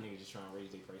think. I think niggas just trying to raise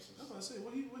their prices. I was about to say,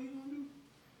 what he gonna do?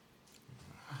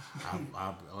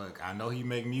 Look, I know he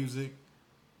make music.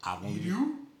 All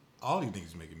these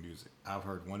niggas making music. I've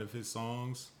heard one of his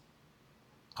songs.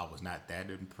 I was not that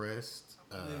impressed.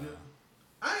 My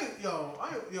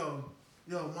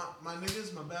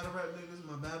niggas, my battle rap niggas,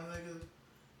 my battle niggas.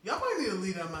 Y'all might need to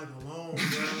leave that mic alone, bro.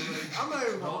 Like, I'm not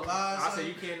even gonna lie. I say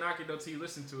you can't knock it until you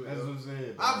listen to it. That's what I'm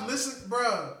saying. I've listened,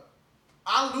 bro.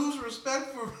 I lose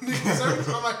respect for niggas every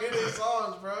time I hear their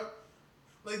songs, bro.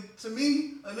 Like, to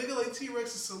me, a nigga like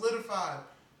T-Rex is solidified.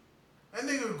 That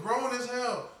nigga growing as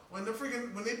hell. When they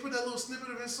put that little snippet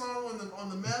of his song on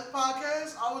the Math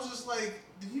podcast, I was just like,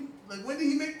 when did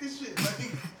he make this shit?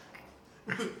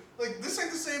 Like, this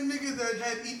ain't the same nigga that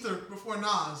had Ether before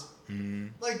Nas. Mm-hmm.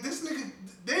 Like, this nigga,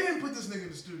 they didn't put this nigga in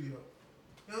the studio.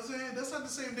 You know what I'm saying? That's not the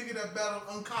same nigga that battled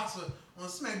Uncasa on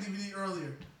Smack DVD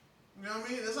earlier. You know what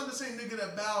I mean? That's not the same nigga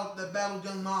that battled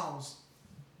Young Miles.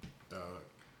 Dog,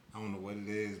 I don't know what it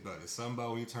is, but it's something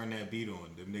about when you turn that beat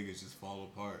on, them niggas just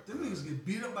fall apart. Them niggas get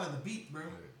beat up by the beat, bro.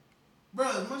 Bro,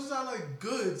 as much as I like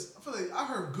Goods, I feel like I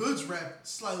heard Goods rap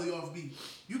slightly off beat.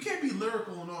 You can't be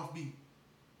lyrical and off beat.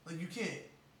 Like, you can't.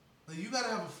 Like, you gotta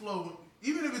have a flow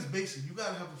Even if it's basic, you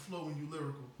gotta have a flow when you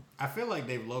lyrical. I feel like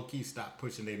they've low key stopped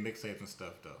pushing their mixtapes and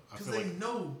stuff though. Because they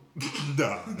know.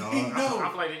 No. I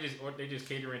feel like they just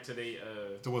catering to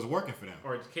to what's working for them,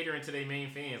 or catering to their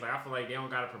main fans. Like I feel like they don't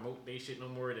gotta promote their shit no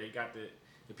more. They got the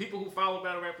people who follow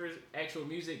battle rappers actual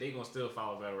music. They gonna still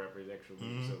follow battle rappers actual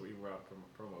music. So we were out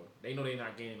promo. They know they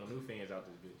not getting no new fans out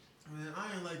this bitch. Man,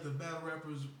 I ain't like the battle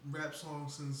rappers rap song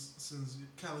since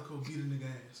Calico beat a nigga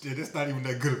ass. Yeah, that's not even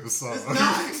that good of a song. It's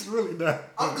not. It's really not.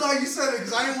 I'm glad you said it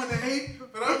because I didn't want to hate,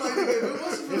 but I'm like, if it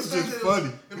wasn't for It's the fact just that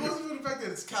funny. if it wasn't for the fact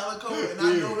that it's Calico and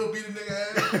I know he'll beat a nigga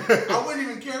ass, I wouldn't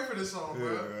even care for this song,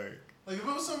 bro. Yeah, right. Like if it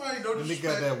was somebody no And he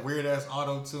disrespect, got that weird ass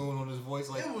auto tune on his voice,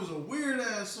 like it was a weird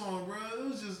ass song, bro. It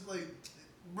was just like,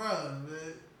 bruh,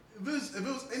 man. If it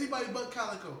was anybody but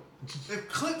Calico, if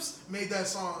Clips made that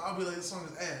song, I'd be like, this song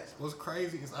is ass. what's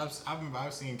crazy is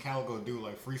I've seen Calico do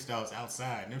like freestyles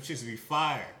outside, and them shits be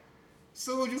fire.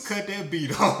 So you cut that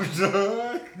beat off,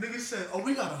 dog. Niggas said, oh,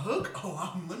 we got a hook?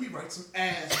 Oh, let me write some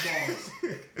ass bars.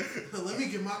 Let me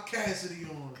get my Cassidy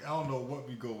on. I don't know what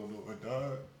be going on,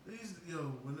 dog. These,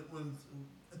 when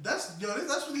that's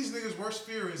what these niggas' worst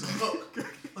fear is, a hook.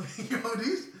 Like,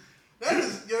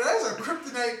 that's a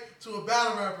kryptonite to a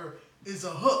battle rapper is a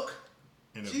hook.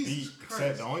 And a Jesus beat, Christ.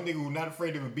 except the only nigga who's not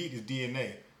afraid of a beat is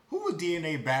DNA. Who was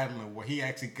DNA battling where he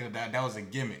actually could that was a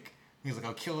gimmick? He was like,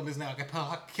 I'll kill him this now. I can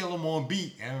kill him on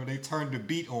beat. And when they turned the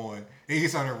beat on, and he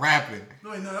started rapping.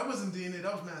 No, that wasn't DNA.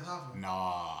 That was Math Hoffa.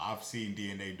 Nah, I've seen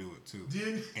DNA do it too.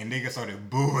 DNA? And niggas started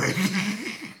booing.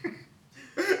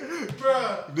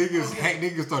 Bruh.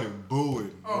 Niggas started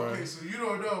booing. Okay, so you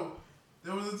don't know.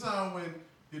 There was a time when,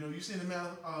 you seen the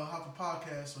Math Hoffa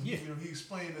podcast, so he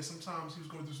explained that sometimes he was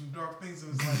going through some dark things in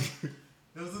his life.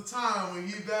 There was a time when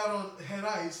he battled Head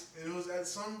Ice, and it was at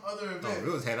some other event. Oh,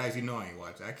 it was Head Ice. You know I ain't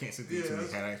watch it. I can't sit there and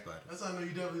see Head Ice battles. That's how I know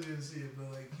you definitely didn't see it,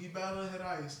 but like he battled Head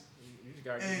Ice. You just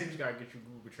gotta get your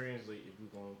Google Translate if you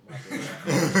gonna watch it.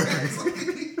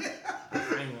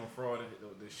 I ain't gonna fraud it.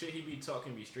 The shit he be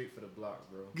talking be straight for the blocks,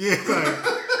 bro. Yeah,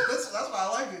 that's why I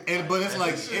like it. but it's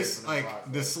like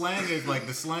the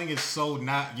slang is so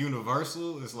not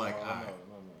universal. It's like no.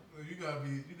 You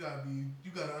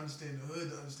gotta understand the hood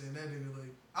to understand that nigga.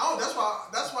 Like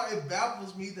that's why it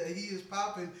baffles me that he is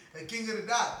popping at King of the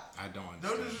Dot. I don't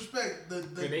understand. No disrespect, the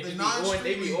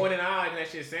they be on and on and that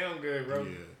shit sound good, bro.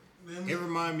 Yeah. It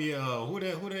remind me of who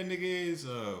that nigga is,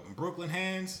 Brooklyn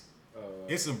Hands.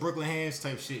 It's some Brooklyn Hands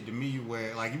type shit to me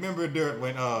where like you remember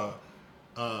when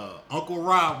Uncle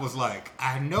Rob was like,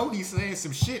 I know he's saying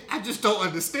some shit, I just don't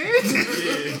understand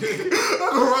it.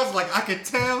 Uncle Rob's like, I can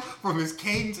tell from his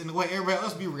cadence and the way everybody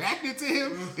else be reacting to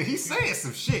him that he's saying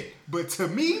some shit. But to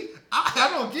me, I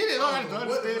don't get it. I don't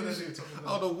understand this shit.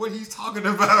 I don't know what he's talking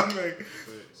about. Like,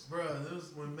 bruh, this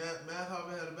was when Math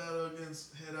Hoffa had a battle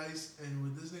against Head Ice, and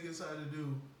what this nigga decided to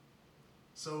do,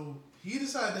 so he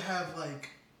decided to have like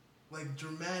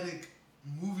dramatic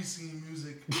movie scene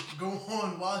music go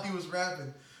on while he was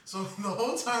rapping. So the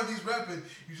whole time he's rapping,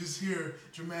 you just hear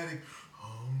dramatic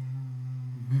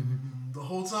the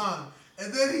whole time.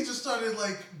 And then he just started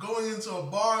like going into a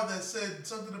bar that said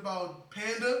something about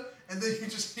Panda, and then you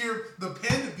just hear the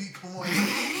Panda beat come on. And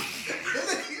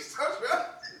then he starts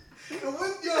rapping. And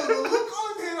when the look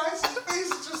on Head Ice's face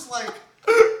is just like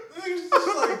it's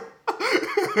just like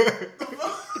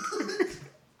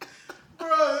bro,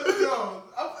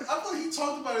 I feel like he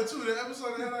talked about it too. The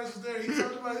episode that Head Ice was there, he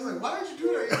talked about it. He's like, why did you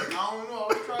do that? He's like, I don't know. I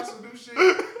was trying some new shit.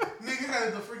 Nigga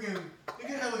had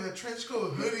like a trench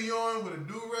coat hoodie on with a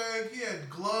do-rag. He had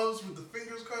gloves with the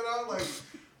fingers cut out. Like,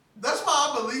 that's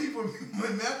why I believe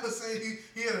when Matt was saying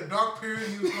he had a dark period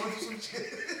and he was going through some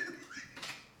shit.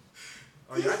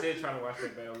 Oh yeah, I did try to watch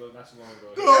that battle not too long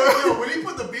ago. When he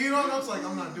put the beat on, I was like,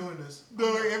 I'm not doing this.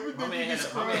 no, everything my man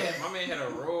had a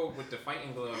robe with the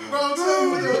fighting glove on. Bro,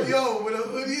 with a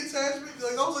hoodie attachment.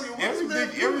 Like, I was like,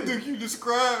 what's everything you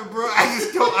described, bro.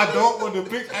 I don't want to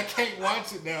pick. I can't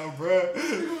watch it now, bro.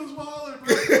 It was wild,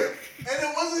 bro. And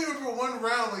it wasn't even for one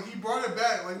round. Like he brought it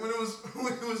back. Like when it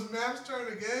was Matt's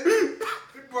turn again,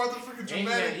 he brought the freaking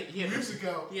dramatic music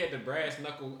out. He had the brass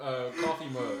knuckle coffee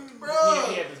mug. Bro.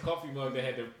 He had this coffee mug that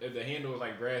had the handle was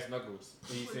like brass knuckles.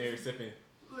 And he's there sipping.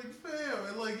 Like fam,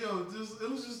 and like it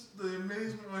was just the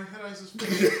amazement on Head Ice's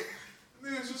face.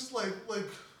 And it was just like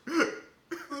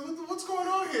what's going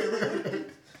on here? Like,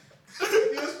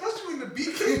 especially when the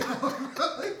beat came out,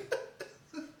 bro. Like,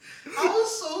 I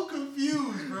was so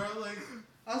confused, bro. Like,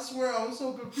 I swear I was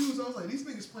so confused. I was like, these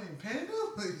niggas playing Panda?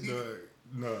 Like,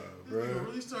 no, bro. They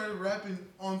really started rapping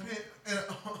on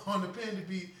the Panda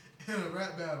beat in a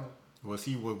rap battle. Was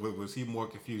he more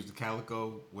confused to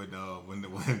Calico when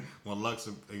Lux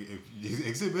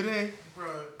Exhibit A?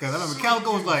 Because I remember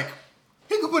Calico was like,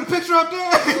 he could put a picture up there.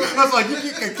 I was like,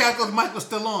 Calico's mic was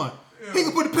still on. Yeah. He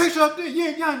could put a picture up there.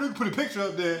 Yeah, y'all know he put a picture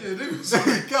up there.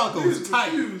 Yeah, Calico was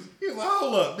tight. He was like,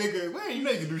 hold up, nigga. Man, you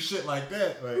know you can do shit like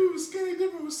that. Like, he was skinny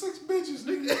dipping with 6 bitches,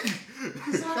 nigga.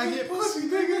 I get pussy,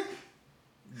 nigga.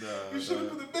 You should have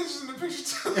put the bitches in the picture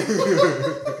too.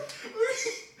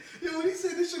 Yo, when he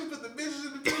said they should have put the bitches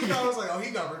in the picture, I was like, oh, he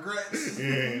got regrets.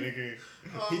 Yeah, nigga.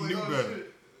 He knew better.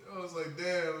 Shit. I was like,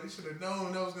 damn, he should have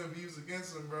known that was gonna be used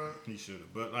against him, bro. He should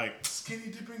have, but like skinny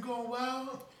dipping going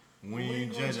wild. We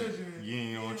ain't judging. You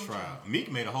ain't on trial.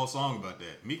 Meek made a whole song about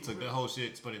that. Meek took that whole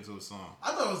shit, put it into a song.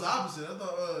 I thought it was the opposite. I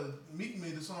thought Meek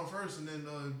made the song first, and then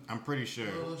I'm pretty sure.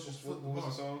 What was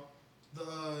the song? The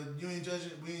you ain't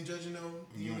judging. We ain't judging them.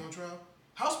 You ain't on trial.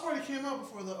 House Party came out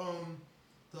before the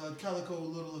Calico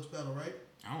Little Lux battle, right?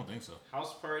 I don't think so.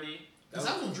 House Party. Cause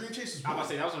that was on Dream Chasers. I was about to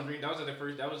say that was on Dream. That was the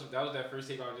first. That was that first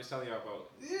tape I was just telling you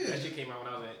about. Yeah. That shit came out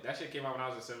when I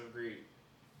was in 7th grade.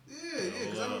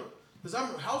 Yeah. Cause I'm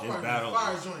House Party was a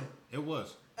fire joint. It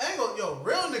was.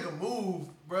 Real nigga move,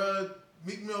 bruh.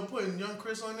 Meek Mill putting Young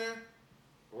Chris on there.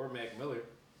 Or Mac Miller.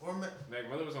 Mac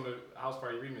Miller was on the House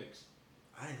Party remix.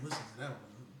 I ain't listened to that one.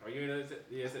 Oh, you know,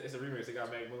 it's a remix. It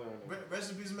got Mac Miller on there.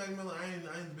 Rest in peace, Mac Miller. I ain't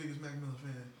the biggest Mac Miller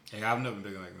fan. Hey, I've never been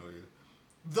big on Mac Miller either.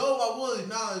 Though I will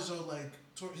acknowledge though, like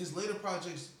his later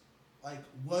projects, like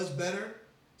was better.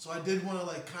 So I did want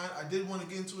to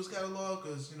get into his catalog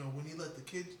because when he let the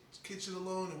kid shit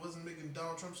alone, it wasn't making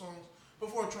Donald Trump songs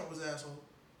before Trump was asshole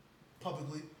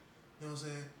publicly. You know what I'm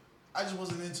saying? I just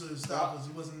wasn't into his style because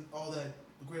he wasn't all that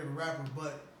great of a rapper.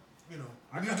 But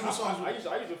I used to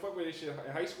fuck with this shit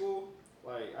in high school.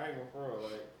 Like I ain't gonna throw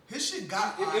like his shit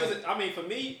got. It was. I mean, for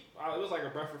me, it was like a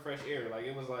breath of fresh air. Like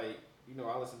it was like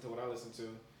I listened to what I listened to,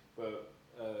 but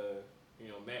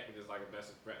Mac was just like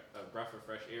a breath of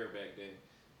fresh air back then.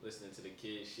 Listening to the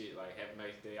kids shit, like have a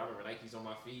nice day. I remember Nike's on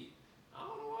my feet. I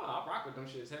don't know why. I rock with them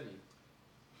shits heavy.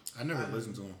 I never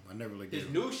listened to him. I never like his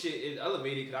new shit is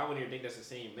elevated because I wouldn't even think that's the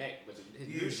same Mac. But his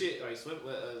new shit, like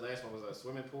last one was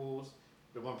swimming pools.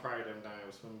 The one prior to them dying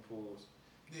was swimming pools.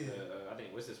 Yeah. I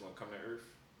think what's this one? Come to Earth.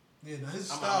 Yeah, now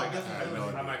his style definitely.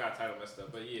 I might got title messed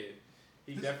up, but yeah,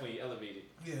 he definitely elevated.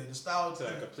 Yeah, the style to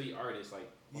a complete artist, like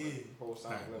whole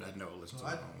style. I never listened to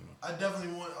him. I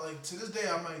definitely want to this day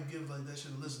I might give that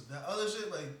shit a listen. That other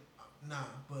shit nah,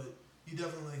 but he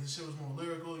definitely his shit was more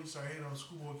lyrical. He started hating on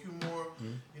Schoolboy Q more.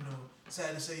 Mm-hmm.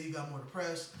 Sad to say he got more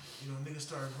depressed. Niggas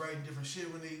started writing different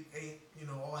shit when they ain't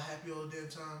all happy all the damn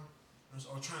time,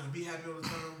 or trying to be happy all the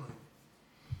time.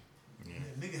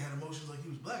 Nigga had emotions like he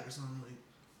was black or something.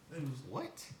 Like it was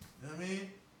what? You know what I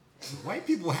mean? White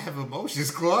people have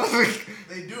emotions, Claude.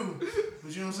 They do,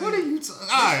 but you know what I'm saying. What are you?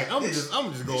 Alright, I'm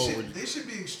just go over. They should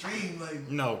be extreme.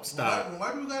 Like no, stop. When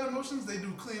white people got emotions, they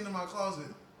do clean in my closet.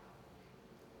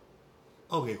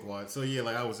 Okay, Quad. So yeah,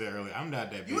 like I was there earlier, I'm not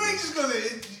that big. You ain't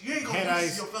gonna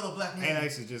miss your fellow black man. Head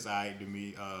Ice is just alright to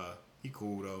me. He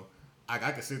cool though. I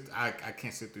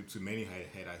can't sit through too many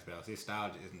Head Ice battles. His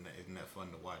style isn't that fun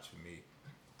to watch for me.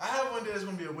 I have one day that's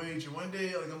gonna be a wager. One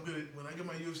day, when I get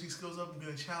my UFC skills up, I'm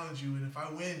gonna challenge you, and if I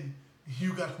win,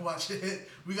 you gotta watch it.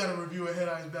 We gotta review a Head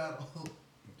Ice battle.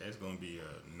 That's gonna be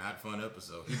a not fun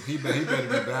episode. He better be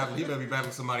battling. He better be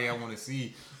battling somebody I want to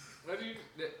see.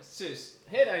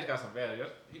 Head Ice got some value,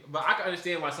 but I can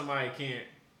understand why somebody can't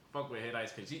fuck with Head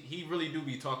Ice because he really do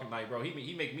be talking like, bro.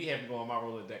 He make me have to go on my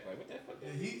roller deck like, what the fuck?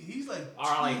 Yeah, he's like,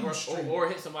 or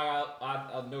hit somebody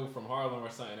I know from Harlem or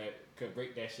something that could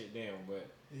break that shit down, but.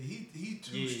 Yeah, he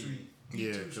too street.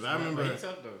 Yeah, because I remember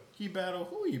he battled.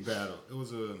 Who he battled? It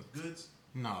was a Goods.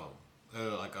 No,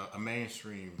 like a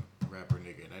mainstream rapper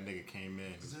nigga. That nigga came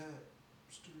in. Is that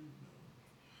street?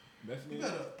 No. That's you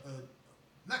got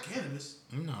a not Cannabis.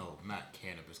 No, not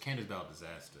Cannabis. Cannabis battled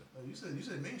Disaster. You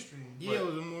said mainstream. Yeah, it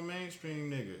was a more mainstream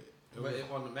nigga. But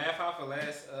on the Math Alpha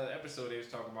last episode, they was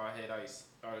talking about Head Ice.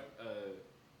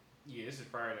 Yeah, this is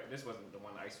prior. This wasn't the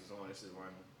one Ice was on. This is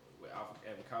one where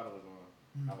Avocado was on.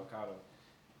 Mm-hmm. Avocado.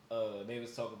 They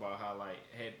was talking about how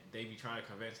they be trying to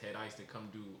convince Head Ice to come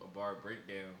do a bar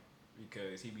breakdown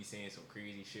because he be saying some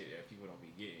crazy shit that people don't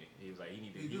be getting. He was like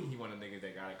he one of the niggas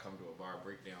that gotta come to a bar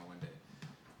breakdown one day.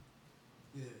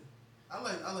 Yeah, I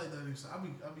like that nigga. I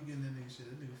be getting that nigga shit.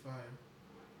 That nigga fire.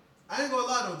 I ain't gonna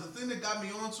lie though. The thing that got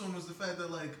me onto him was the fact that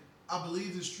I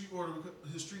believed his street aura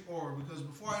because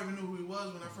before I even knew who he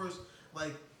was,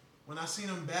 when I seen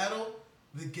him battle.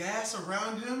 The gas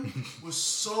around him was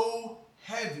so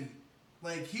heavy.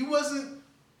 He wasn't,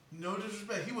 no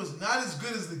disrespect, he was not as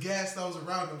good as the gas that was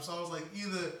around him. So I was like,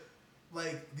 either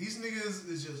like these niggas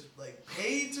is just like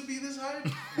paid to be this hype,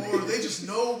 or they just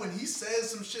know when he says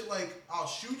some shit like "I'll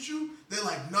shoot you," they're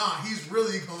like, "Nah, he's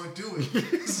really gonna do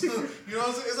it." So, you know what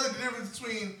I'm saying? It's like the difference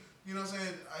between, you know what I'm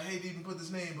saying? I hate to even put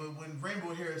this name, but when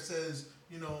Rainbow Hair says,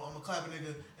 you know, I'm a clap a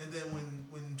nigga, and then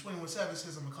when 21 Savage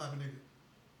says I'm a clap a nigga, you know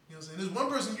what I'm saying? There's one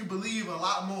person you believe a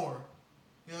lot more.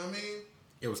 You know what I mean?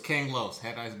 It was King Los.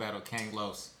 Head Ice battle King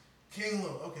Los. King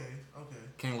Lo, okay.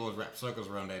 King Los wrapped circles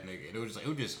around that nigga. And it was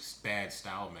just a bad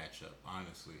style matchup,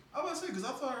 honestly. I was about to say, because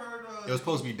I thought I heard... it was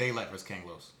supposed to be Daylight versus King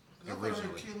Los. I thought I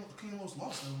heard King Lo's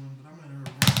lost that one, but I might have heard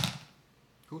wrong.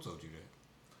 Who told you that?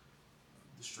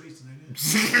 The streets, nigga.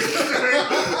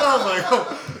 I was like, oh,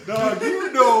 dog,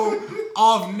 you know,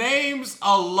 off names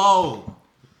alone,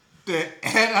 that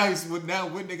Head Ice would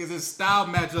not win niggas. It's style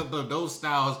matchup of those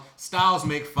styles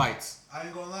make fights. I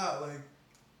ain't gonna lie,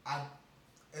 like,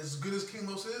 as good as King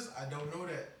Los is, I don't know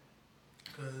that.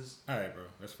 Cause Alright, bro,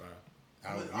 that's fine.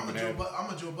 I'm a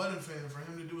Joe Budden fan. For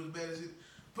him to do as bad as he...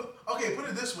 Put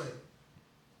it this way.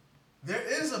 There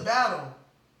is a battle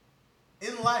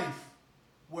in life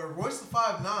where Royce the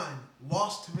 5'9"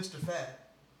 lost to Mr. Fab.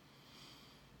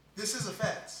 This is a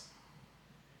fact.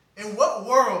 In what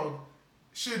world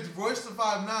should Royce the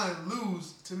 5'9"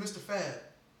 lose to Mr. Fab?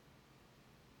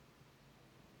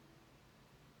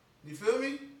 You feel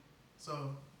me?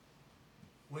 So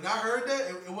when I heard that,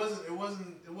 it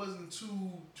wasn't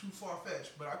too far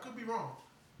fetched, but I could be wrong.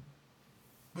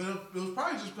 But it was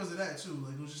probably just because of that too.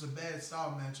 Like, it was just a bad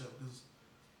style matchup. Cause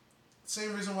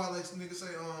same reason why, like, niggas say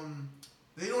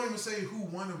they don't even say who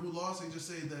won or who lost. They just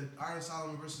say that Iron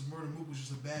Solomon versus Murder Mook was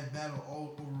just a bad battle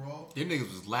all overall. Them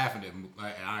niggas was laughing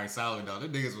at Iron Solomon, dog.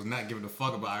 Them niggas was not giving a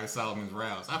fuck about Iron Solomon's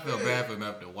rounds. I feel bad for him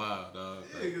after a while, dog.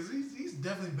 Yeah, because he's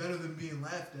definitely better than being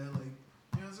laughed at. Like,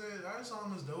 you know what I'm saying? Iron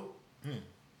Solomon's dope. You know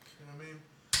what I mean?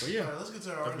 But yeah, all right, let's get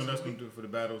to our artist. That's gonna do it for the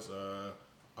battles.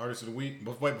 Artist of the week.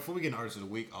 But wait, before we get into Artist of the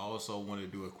week, I also want to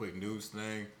do a quick news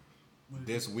thing.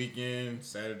 This weekend,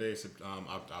 Saturday,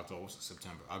 October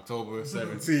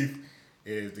 17th,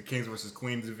 is the Kings vs.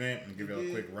 Queens event. And give you a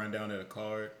quick rundown of the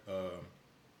card.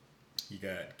 You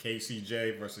got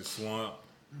KCJ versus Swamp.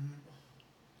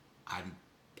 I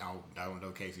don't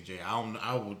know KCJ.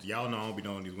 Y'all know I don't be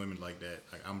knowing these women like that.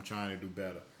 Like, I'm trying to do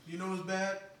better. You know what's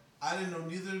bad? I didn't know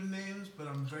neither of the names, but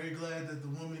I'm very glad that the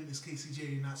woman is KCJ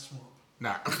and not Swamp.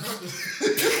 Nah. If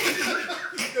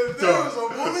there was a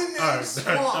woman named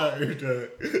Swamp,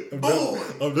 boy,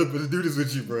 I'm not gonna do this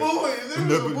with you, bro. Boy, if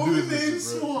there was a woman named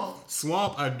Swamp.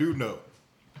 Swamp, I do know.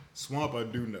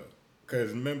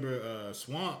 Cause remember,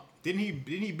 Swamp didn't he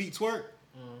beat Twerk?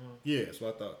 Yeah, that's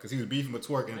what I thought. Cause he was beefing with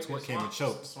Twerk and Twerk came and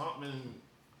choked. Swamp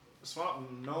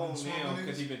known now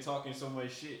because he been talking so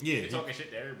much shit. Yeah, he been talking shit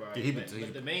to everybody. Yeah,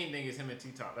 but the main thing is him and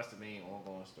T-Top. That's the main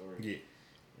ongoing story. Yeah.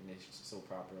 And it's just so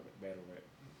popular battle rap.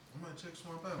 I might check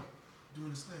Swamp out, doing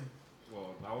his thing.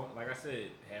 Well, like I said,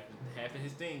 half of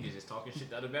his thing is just talking shit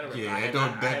to other battle rap. Yeah, I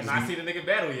have not seen the nigga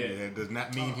battle yet. Yeah, it does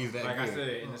not mean he's that like good. I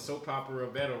said, in the soap opera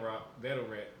battle rap,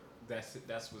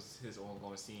 that's what's his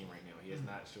ongoing scene right now. He has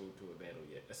not showed to a battle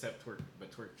yet, except Twerk,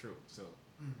 but Twerk choked. So,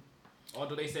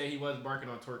 although they say he was barking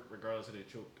on Twerk regardless of the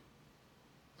choke.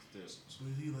 So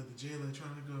is he like the Jay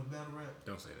Electronica of battle rap?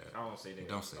 Don't say that. I don't say that.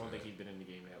 Don't say I don't that. think he's been in the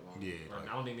game that long. Yeah,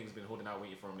 I don't think niggas been holding out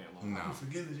waiting for him that long. No. I'm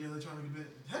forgetting the Jay Electronica bit.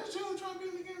 Has Jay Electronica been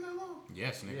in the game that long?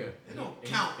 Yes, nigga. It don't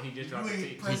count. He just dropped the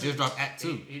tape. He just dropped Act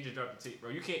 2. He just dropped the tape, bro.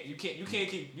 You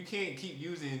can't keep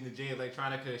using the Jay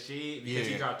Electronica shade because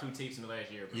he dropped 2 tapes in the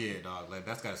last year, bro. Yeah, dog. Like,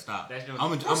 that's gotta stop. That's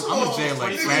I'm a Jay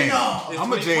like fan.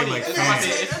 I'm a Jay like That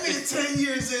fan. nigga 10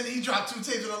 years in, he dropped 2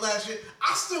 tapes in the last year.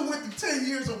 I still went through 10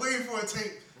 years of waiting for a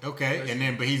tape. Okay, and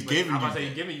then but he's giving you. I'm about to say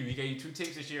he's giving you. He gave you 2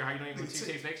 tapes this year. How you don't even 2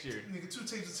 tapes next year? Nigga, 2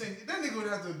 tapes in 10. That nigga would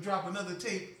have to drop another 2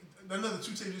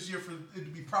 tapes this year for it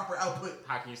to be proper output.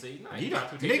 How can you say He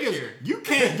dropped 2 tapes this year? You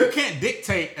can't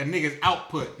dictate a nigga's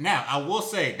output. Now, I will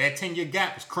say that 10-year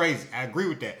gap is crazy. I agree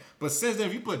with that. But since then,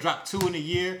 if you drop 2 in a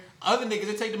year, other niggas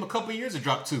it take them a couple years to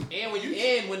drop 2. And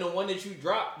when the one that you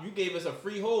dropped, you gave us a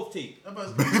free Hove tape.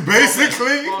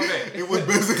 Basically, it was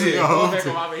basically a Hove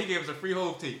tape. He gave us a free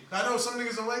Hove tape. I know some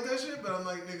niggas don't like that shit, but I'm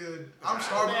like, nigga, I'm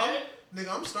starving.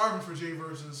 I'm starving for J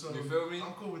verses, so you feel me?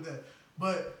 I'm cool with that.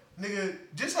 But nigga,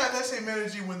 just have that same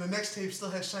energy when the next tape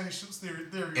still has Shiny Shoots Theory.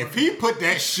 If he put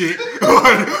that shit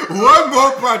on one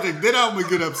more project, then I'm gonna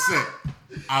get upset.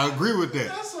 I agree with that.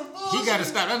 That's some bullshit. He gotta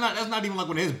stop. That's not even like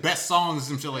one of his best songs or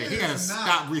some shit like that. He gotta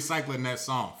stop recycling that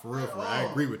song. For real. I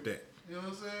agree with that. You know what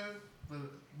I'm saying? But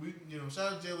we,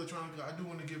 shout out to Jay Electronica. I do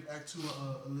want to give Act 2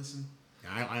 a listen.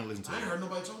 I ain't listen to I ain't it. heard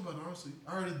nobody talk about it, honestly.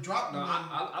 I heard it drop. No,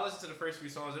 I listened to the first few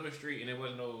songs. It was street, and it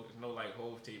wasn't no like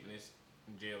Hove tape, and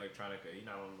Jay Electronica. You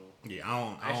know, I don't know. Yeah,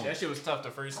 I Actually, don't. that shit was tough.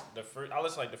 The first. I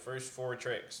listened like the first 4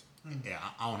 tracks. Yeah,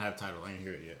 I don't have title. I ain't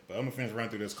hear it yet. But I'm gonna finish running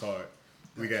through this card.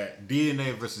 We got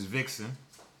DNA versus Vixen.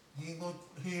 He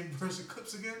ain't versus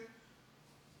Clips again.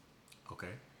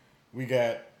 Okay. We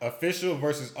got Official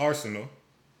versus Arsenal.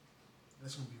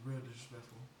 That's gonna be real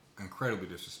disrespectful. Incredibly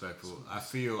disrespectful. I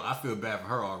feel bad for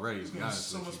her already. It's To be gonna be honest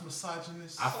so with much you.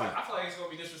 misogynist. I I feel like it's gonna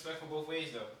be disrespectful both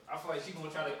ways though. I feel like she's gonna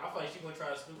try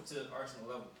to snoop to Arsenal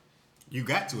level. You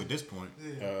got to at this point.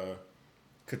 Yeah.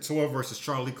 Couture versus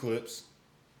Charlie Clips.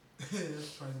 That's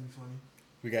probably gonna be funny.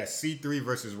 We got C3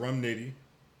 versus Rum Nitty.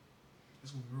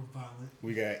 It's gonna be real violent.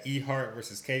 We got E Heart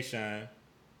versus K Shine.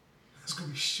 It's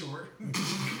gonna be short.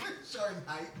 Short in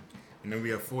height. And then we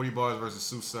have 40 Bars versus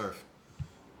Sue Surf.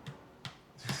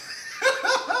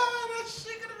 That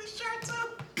shit gonna be short too.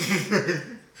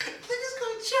 Niggas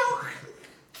gonna choke.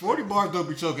 40 Bars don't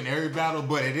be choking every battle,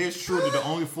 but it is true that the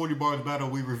only 40 Bars battle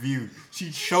we reviewed,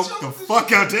 she choked the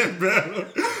fuck out that battle.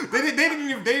 They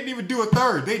didn't even do a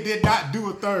third. They did not do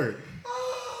a third.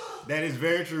 That is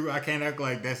very true. I can't act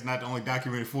like that's not the only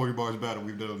documented 40 Bars battle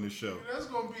we've done on this show. That's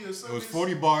gonna be a It was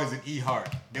 40 Bars and E Heart.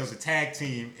 There was a tag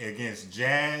team against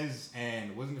Jazz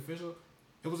and wasn't it Official?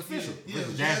 It was Official. Yeah,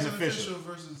 Jazz and Official.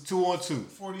 versus 2-on-2.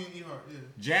 40 and E-Heart, yeah.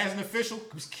 Jazz and Official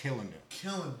was killing them.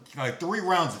 Killing. Like 3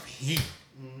 rounds of heat.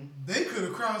 They could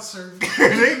have crowd surfed.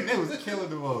 they was killing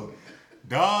them all.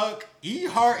 Dog, E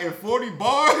Heart and 40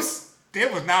 Bars, they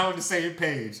was not on the same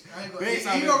page.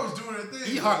 E-Heart was doing her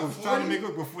thing. E Heart was trying to make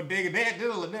it before they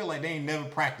look like they ain't never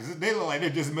practiced. They look like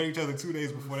they just met each other 2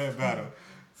 days before that battle.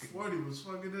 40 was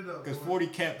fucking it up. Because boy. 40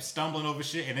 kept stumbling over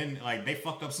shit, and then like they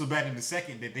fucked up so bad in the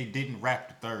second that they didn't rap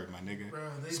the third, my nigga.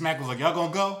 Bro, Smack was like, y'all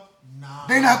gonna go? Nah.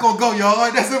 They not gonna go, y'all.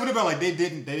 Like, that's something about like they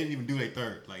didn't even do their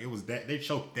third. Like it was that they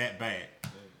choked that bad.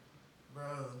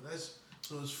 Bro,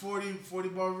 so it's 40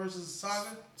 Bar versus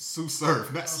Saga? Sue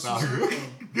Surf, not Saga. Surf.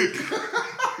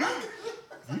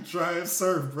 You try and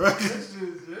surf, bro.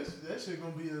 That shit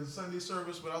gonna be a Sunday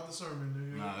service without the sermon,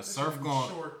 dude. Nah, That Surf shit be going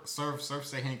short. Surf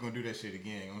say he ain't gonna do that shit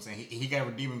again. You know what I'm saying? He gotta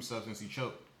redeem himself since he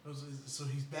choked. So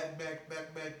he's back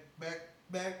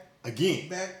Again.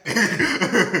 back.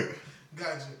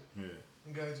 Gotcha. Yeah.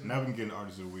 Gotcha. Now we can get an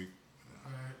artist of the week.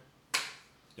 Alright.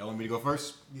 Y'all want me to go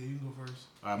first? Yeah, you can go first.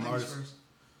 Alright, my Ladies artist. first.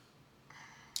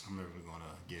 I'm never gonna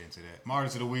get into that. My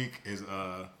artist of the week is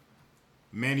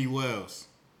Manny Wells.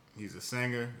 He's a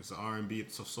singer. It's an R&B,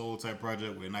 it's a soul type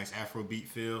project with a nice Afro beat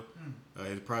feel.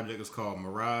 His project is called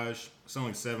Mirage. It's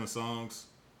only 7 songs.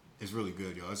 It's really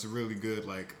good, y'all. It's a really good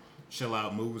like chill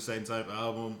out mood setting type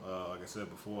album. Like I said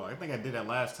before, I think I did that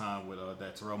last time with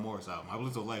that Terrell Morris album. I've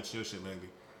listened to a lot of chill shit lately.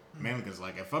 Mainly because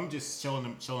like if I'm just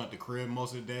chilling at the crib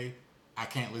most of the day, I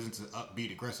can't listen to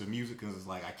upbeat aggressive music because it's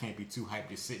like I can't be too hyped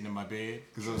just sitting in my bed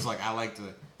because it's like I have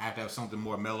to have something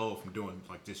more mellow if I'm doing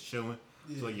like just chilling.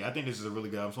 Yeah. So yeah, I think this is a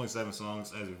really good album. It's only 7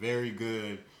 songs. It has a very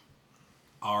good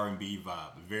R&B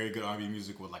vibe. Very good R&B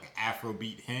music with like an Afro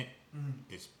beat hint.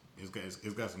 It's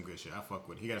got some good shit. I fuck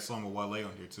with it. He got a song with Wale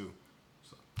on here too.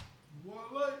 So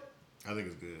What? I think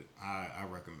it's good. I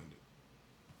recommend it.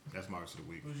 That's my artist of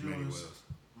the week. What's Manny yours? Wells.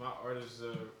 My artist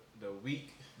of the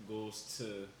week goes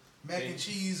to Mac and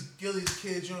Cheese, Gilly's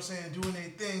kids, you know what I'm saying, doing their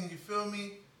thing, you feel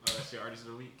me? Oh, that's your artist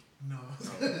of the week. No.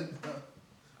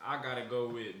 I gotta go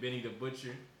with Benny the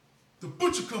Butcher. The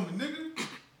butcher coming, nigga.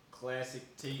 Classic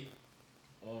tape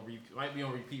on repeat. Might be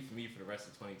on repeat for me for the rest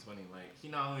of 2020. Like he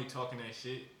not only talking that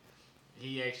shit,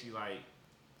 he actually like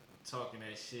talking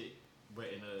that shit, but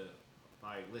in a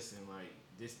like listen like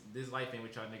this life ain't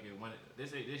what y'all niggas want.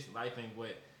 This life ain't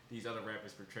what these other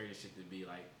rappers portray this shit to be.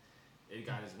 Like it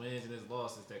got his wins and his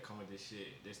losses that come with this shit.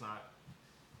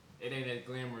 It ain't as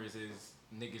glamorous as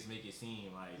niggas make it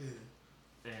seem. Like. Yeah.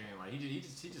 And like he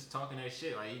just talking that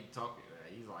shit. Like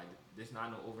he's like this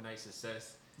not no overnight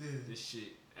success. Yeah. This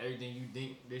shit, everything you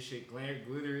think this shit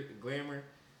glamour,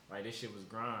 like this shit was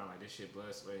grind. Like this shit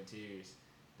blood, sweat, and tears.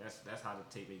 That's how the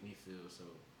tape made me feel. So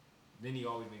then he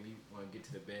always made me want to get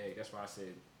to the bag. That's why I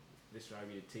said this should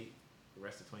be the tape the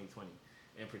rest of 2020.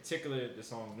 In particular, the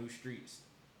song New Streets.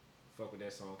 Fuck with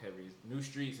that song heavy. New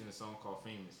Streets and the song called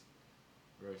Famous.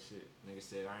 Real shit. Nigga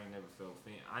said I ain't never felt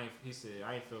famous. He said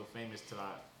I ain't felt famous till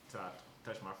I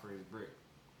touched my first brick.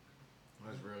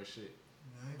 That's real shit.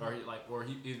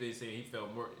 They say he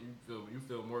felt more. You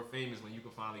feel more famous when you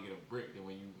can finally get a brick than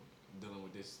when you dealing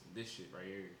with this shit right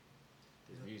here.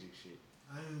 This music shit.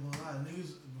 I ain't even gonna lie,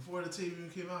 niggas, before the tape even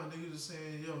came out, niggas was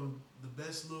saying, yo, the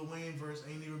best Lil Wayne verse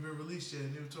ain't even been released yet.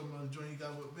 And they were talking about the joint he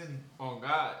got with Benny. Oh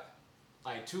God.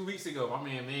 Like 2 weeks ago, my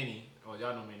man Manny, y'all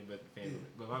know Manny,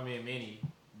 but my man Manny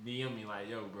DM'd me like,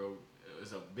 yo, bro,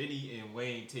 it's a Benny and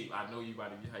Wayne tape. I know you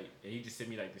about to be hyped, and he just sent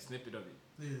me like the snippet of it.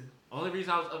 Yeah. Only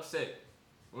reason I was upset,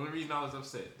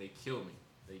 they killed me.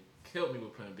 They killed me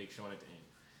with putting Big Sean at the end.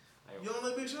 Like, You don't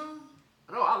like Big Sean?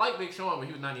 no, I like Big Sean, but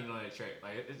he was not even on that track.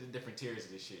 Like, it's different tiers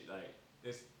of this shit. Like,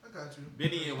 it's I got you.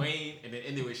 Benny and Wayne, and then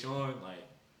ended with Sean. Like,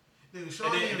 Nigga,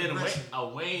 Sean and then aggressive. a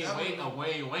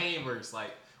Wayne verse.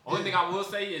 Like, only thing I will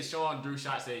say is Sean drew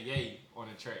shots at Ye on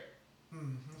the track.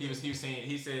 He was saying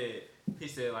he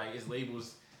said like it's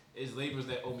labels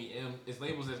that owe me M. It's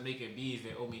labels that's making B's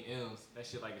that owe me M's. That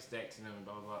shit like a stack to them and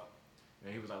blah blah blah.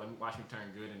 And he was like, let me watch me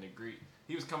turn good in the Greek.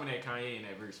 He was coming at Kanye in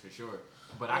that verse for sure.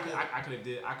 But I could have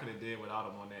did without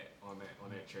him on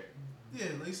that track. Yeah,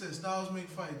 like you said, styles make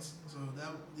fights. So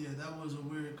that was a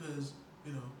weird, cause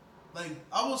you know, like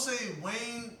I will say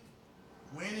Wayne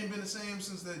ain't been the same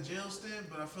since that jail stint.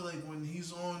 But I feel like when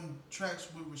he's on tracks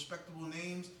with respectable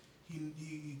names,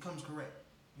 he comes correct.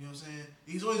 You know what I'm saying?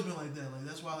 He's always been like that. Like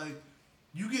that's why like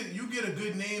you get a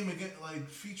good name again, like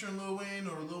featuring Lil Wayne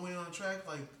or Lil Wayne on a track,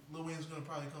 like Lil Wayne's gonna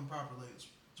probably come proper. Like it's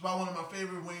why one of my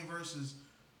favorite Wayne verses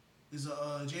is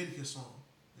a Jadakiss song,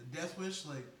 the Death Wish.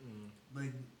 Like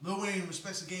Lil Wayne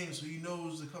respects the game, so he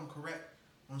knows to come correct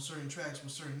on certain tracks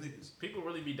with certain niggas. People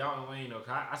really be doubting Wayne though.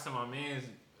 Cause I saw my man's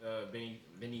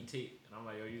Benny tape, and I'm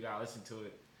like, yo, you gotta listen to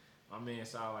it. My man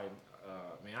saw like.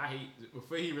 Man, I hate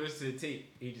before he listened to the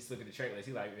tape. He just looked at the track list.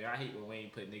 He like, man, I hate when Wayne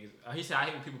put niggas. He said, I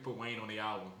hate when people put Wayne on the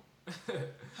album.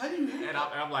 How do you hate and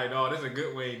that? I'm like, no, this is a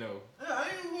good Wayne though. Yeah, I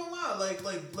ain't even gonna lie. Like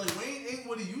Wayne ain't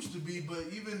what he used to be, but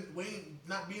even Wayne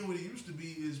not being what he used to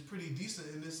be is pretty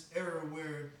decent in this era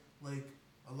where like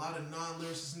a lot of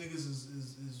non-lyricist niggas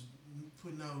is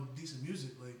putting out decent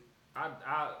music. Like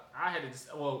I had to.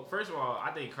 Well, first of all,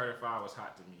 I think Carter 5 was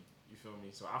hot to me. You feel me?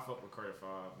 So I fuck with Carter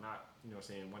 5. Not, you know what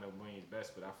I'm saying, one of Wayne's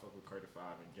best, but I fuck with Carter 5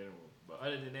 in general. But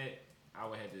other than that, I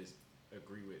would have to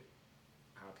agree with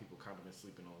how people kind of been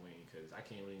sleeping on Wayne, because I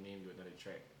can't really name you another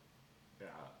track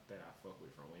that I fuck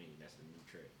with from Wayne. That's the new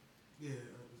track. yeah,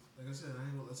 like I said, I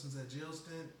ain't gonna since that jail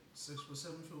stint, 6 for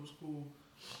 7 Foot was cool.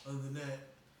 Other than that,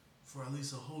 for at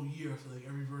least a whole year, I feel like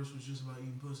every verse was just about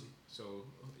eating pussy. So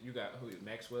you got who?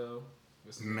 Maxwell.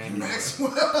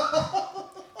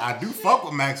 Maxwell. I do fuck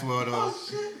with Maxwell though. Oh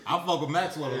shit. I fuck with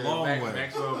Maxwell a long way.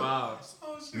 Maxwell vibes.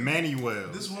 Oh shit. Manuel.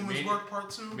 This Woman's Work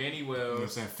Part 2. Manny You know what I'm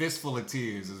Wells. saying? Fistful of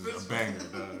Tears is a banger,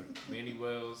 dog. Manny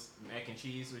Wells. Mac and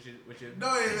cheese. With your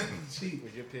No, yeah, cheap.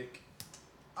 with your pick.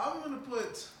 I'm gonna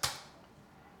put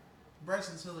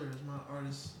Bryson Tiller as my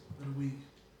artist of the week.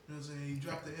 You know what I'm saying? He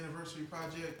dropped the anniversary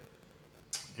project.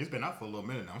 It's been out for a little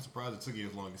minute now. I'm surprised it took you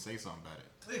as long to say something about it.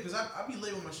 Yeah, because I be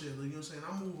late with my shit. Like, you know what I'm saying?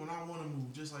 I move when I want to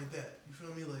move, just like that. You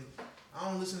feel me? Like, I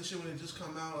don't listen to shit when it just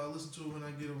come out. I listen to it when I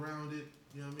get around it.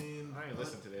 You know what I mean? I ain't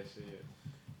listened to that shit yet.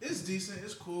 It's decent.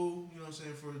 It's cool. You know what I'm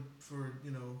saying? For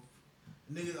you know,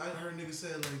 niggas. I heard niggas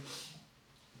say like,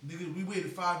 nigga, we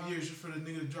waited 5 years just for the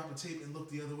nigga to drop a tape and look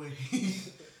the other way.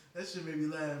 That shit made me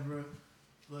laugh, bro.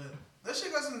 But that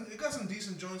shit got some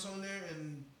decent joints on there,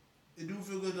 and it do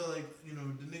feel good to like, you know,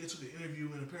 the nigga took an interview,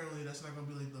 and apparently that's not gonna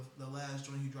be like the last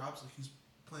joint he drops. Like he's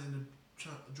planning to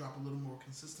drop a little more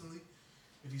consistently.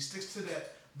 If he sticks to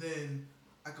that, then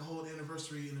I could hold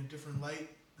Anniversary in a different light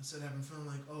instead of having feeling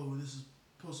like, oh, this is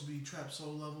supposed to be trap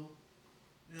soul level.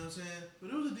 You know what I'm saying? But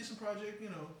it was a decent project. You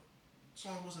know,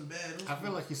 song wasn't bad. It was I feel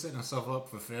cool. like he's setting himself up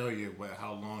for failure with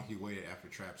how long he waited after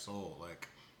Trap Soul. Like,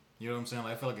 you know what I'm saying?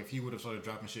 Like, I feel like if he would have started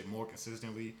dropping shit more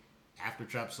consistently after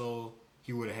Trap Soul,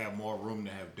 he would have had more room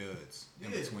to have duds in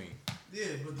between. Yeah,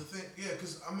 but the thing,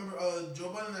 because I remember Joe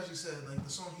Budden actually said, like, the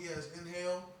song he has,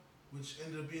 Inhale, which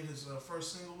ended up being his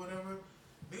first single, whatever,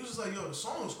 he was just like, yo, the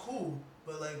song is cool,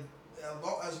 but, like,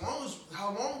 as long as, how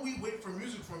long we wait for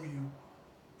music from you,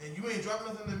 and you ain't dropping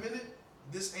nothing in a minute,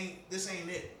 this ain't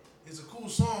it. It's a cool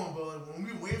song, but, like, when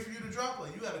we wait for you to drop,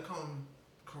 like, you gotta come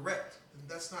correct, and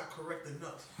that's not correct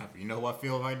enough. You know who I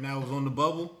feel right now is on the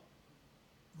bubble?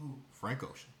 Who? Frank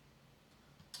Ocean.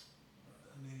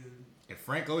 Nigga, If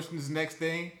Frank Ocean's next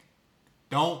thing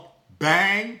don't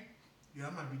bang, yeah, I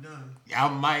might be done. I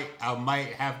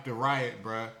might have to riot,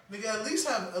 bruh. Nigga, at least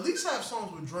have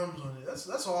songs with drums on it.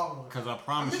 That's all I want. Cause I I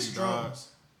promise miss you, dog. drums.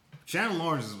 Channel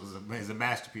Lawrence is a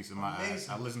masterpiece in my eyes.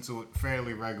 Amazing. I listen to it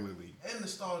fairly regularly. And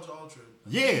Nostalgia Ultra.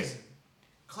 Yeah. Amazing.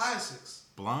 Classics.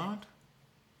 Blonde.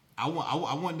 I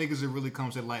want niggas that really come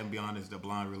to the light and be honest that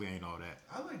Blonde really ain't all that.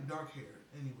 I like dark hair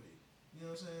anyway. You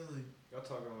know what I'm saying? Like, Y'all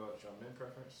talking about your men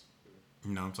preference?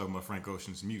 You know, I'm talking about Frank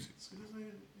Ocean's music. see this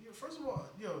nigga, first of all,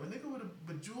 a nigga with a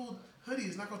bejeweled hoodie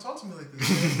is not gonna talk to me like this.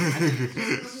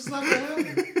 This is not gonna happen.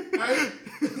 Right?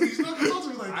 He's not gonna talk to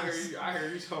me like this. I hear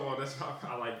you talking about that's why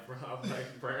I like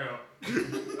brown.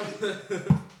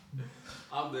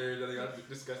 I'm there. Then I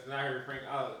discussed. Then I heard Frank.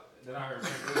 I'm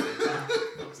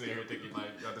sitting here thinking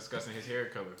like y'all discussing his hair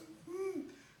color.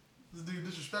 This dude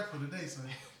disrespectful today, son.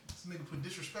 This nigga put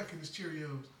disrespect in his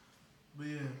Cheerios. But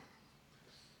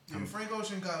yeah, Frank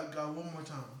Ocean got one more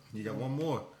time. You got one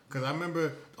more. Cause I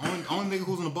remember only nigga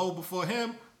who's on the bowl before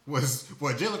him was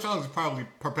Jay Electronica is probably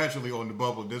perpetually on the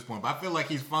bubble at this point. But I feel like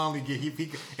he's finally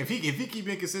if he keep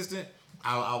being consistent,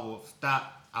 I will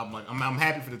stop. I'm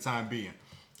happy for the time being.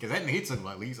 Cause that nigga he took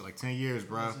at least 10 years,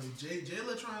 bro. Jay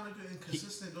Electronica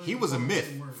inconsistent. He was a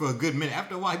myth for a good minute.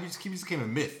 After a while, he just became a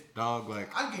myth, dog. Like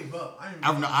I gave up.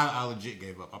 I legit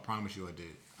gave up. I promise you, I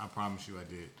did.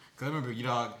 Cause I remember,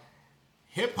 dog.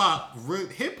 Hip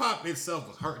hop itself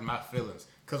was hurting my feelings.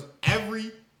 Cause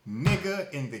every nigga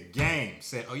in the game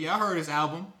said, "Oh yeah, I heard his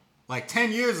album like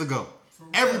 10 years ago."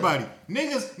 Everybody,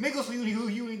 niggas who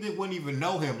you wouldn't even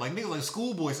know him, like niggas like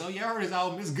Schoolboy. So, "Oh yeah, I heard his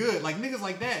album, it's good." Like niggas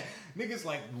like that, niggas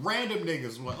like random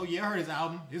niggas. Like, "Oh yeah, I heard his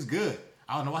album, it's good."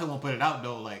 I don't know why he won't put it out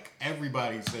though. Like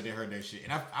everybody said they heard that shit,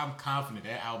 and I'm confident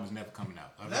that album is never coming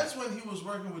out. That's when he was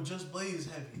working with Just Blaze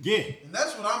heavy. Yeah, and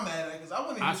that's what I'm mad at because I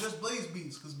want to hear Just Blaze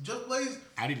beats because Just Blaze.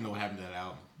 I didn't know what happened to that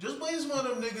album. Just Blaze is one of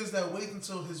them niggas that wait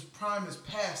until his prime is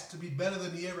past to be better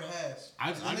than he ever has.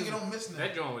 That nigga don't miss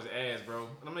that joint was ass, bro.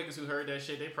 Them niggas who heard that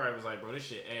shit, they probably was like, "Bro, this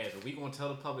shit ass." But we gonna tell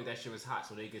the public that shit was hot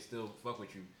so they can still fuck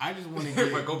with you. I just want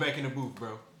to go back in the booth,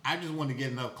 bro. I just want to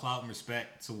get enough clout and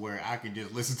respect to where I can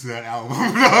just listen to that album.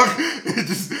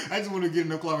 I just want to get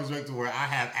enough clout and respect to where I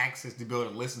have access to be able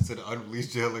to listen to the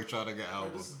unreleased Jay Electronica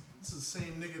album. This is the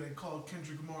same nigga that called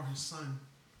Kendrick Lamar his son.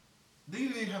 They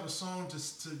didn't even have a song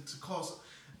to call.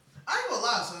 I ain't gonna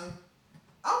lie, son.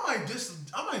 I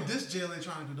might diss Jay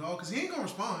Electronica, dog, because he ain't gonna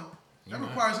respond. That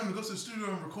requires him to go to the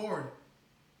studio and record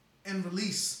and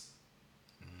release.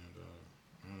 I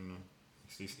don't know.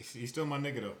 He's still my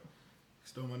nigga though.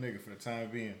 Still my nigga for the time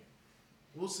being.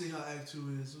 We'll see how Act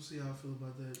 2 is. We'll see how I feel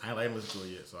about that. I ain't listened to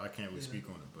it yet, so I can't really speak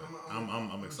on it. But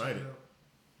I'm excited.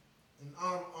 And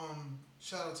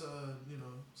shout out to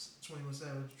 21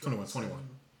 Savage. 21.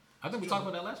 I think we talked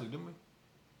about that last week, didn't we?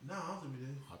 No, I don't think we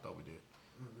did. I thought we did.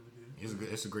 I don't think we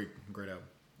did. It's a great album.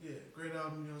 Yeah, great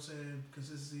album. You know what I'm saying?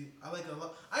 Consistency. I like it a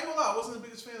lot. I ain't gonna lie. I wasn't the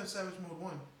biggest fan of Savage Mode 1. You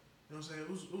know what I'm saying?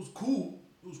 It was cool.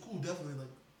 It was cool, definitely.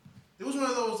 Like, it was one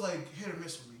of those like hit or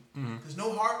miss for me. There's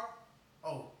no heart.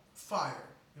 Oh, fire.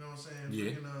 You know what I'm saying?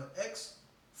 Yeah. Freaking, X,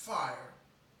 fire.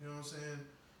 You know what I'm saying?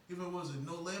 Even if it was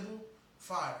no label,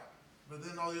 fire. But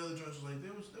then all the other joints was like,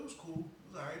 it was cool.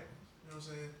 It was alright. You know what I'm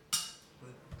saying? But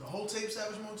the whole tape,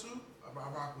 Savage Mode 2, I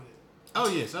rock with it. Oh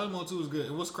yeah, Savage Mode 2 is good.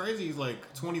 And what's crazy is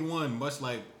like 21, much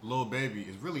like Lil Baby,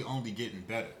 is really only getting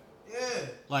better. Yeah.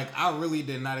 Like I really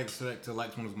did not expect to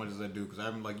like 21 as much as I do, because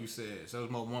like you said, Savage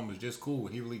Mode 1 was just cool.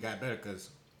 He really got better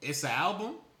because it's an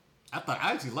album. I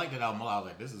actually liked that album a lot. I was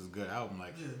like, this is a good album.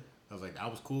 Like, yeah. I was like, I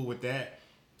was cool with that.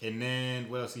 And then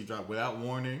what else he dropped? Without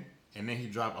Warning. And then he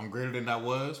dropped I'm Greater Than I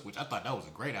Was, which I thought that was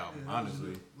a great album,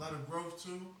 honestly. A lot of growth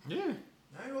too. Yeah.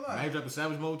 I ain't gonna lie. Now he dropped the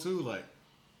Savage Mode 2, like,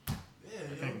 yeah,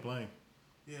 I can't complain.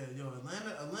 Yeah,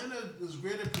 Atlanta is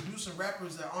great at producing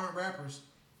rappers that aren't rappers,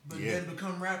 but then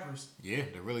become rappers. Yeah,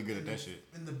 they're really good at that shit.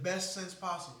 In the best sense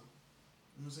possible.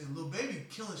 You know what I'm saying? Lil Baby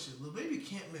killing shit. Lil Baby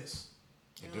can't miss.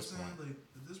 You know what I'm saying? Like,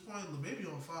 at this point, Lil Baby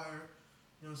on fire.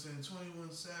 You know what I'm saying?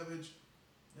 21 Savage.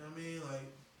 You know what I mean? Like,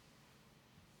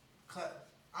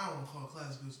 I don't want to call it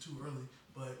classic because it's too early,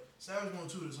 but Savage 1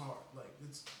 2 is hard. Like,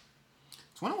 it's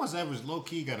 21 Savage low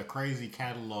key got a crazy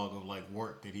catalog of like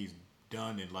work that he's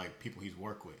done and like people he's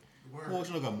worked with. Who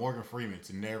also got Morgan Freeman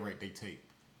to narrate they tape.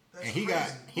 That's and he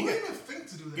crazy. Who didn't even think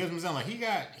to do that? Guess what I'm saying?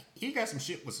 Like he got some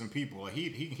shit with some people. Like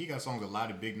he got songs with a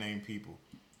lot of big name people.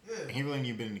 Yeah. And he really ain't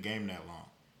even been in the game that long.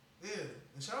 Yeah.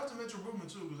 And shout out to Metro Boomin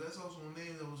too, because that's also a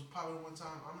name that was popular one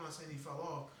time. I'm not saying he fell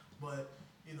off, but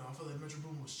I feel like Metro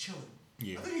Boomin was chilling.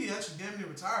 Yeah. I think he actually damn near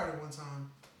retired at one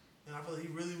time, and I feel like he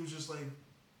really was just like,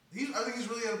 I think he's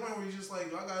really at a point where he's just like,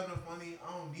 I got enough money,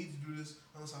 I don't need to do this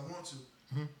unless I want to.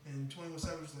 Mm-hmm. And 21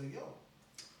 Savage was like, yo,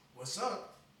 what's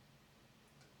up?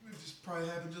 It just probably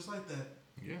happened just like that.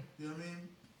 Yeah. You know what I mean?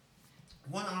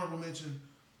 One honorable mention,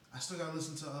 I still gotta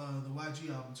listen to the YG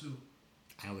album too.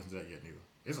 I haven't listened to that yet neither.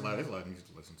 There's a lot of music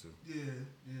to listen to. Yeah.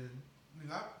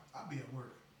 Nigga, I'll be at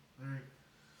work. Alright.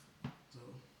 So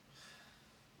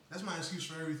that's my excuse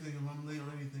for everything. If I'm late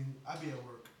or anything, I'll be at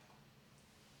work.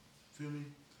 Feel me?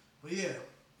 But yeah,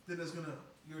 I think that's gonna,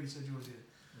 you already said yours did.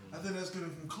 I think that's gonna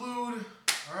conclude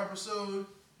our episode.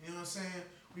 You know what I'm saying?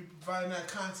 We providing that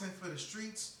content for the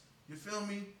streets. You feel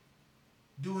me?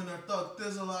 Doing our thug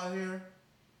thizzle out here.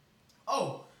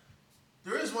 Oh,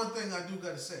 there is one thing I do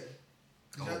gotta say.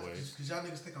 Cause y'all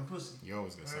niggas think I'm pussy. You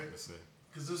always got something to say.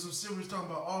 Cause there's some shit we was talking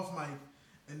about off mic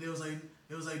And they was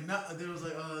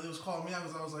calling me out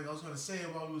because I was gonna say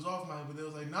it while we was off mic, but they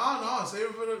was like, nah, save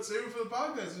it for the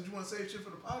podcast. Did you want to save shit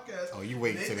for the podcast? Oh, you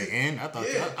wait till the end? I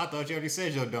thought you already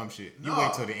said your dumb shit. You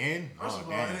wait till the end? First of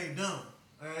all, damn. it ain't dumb.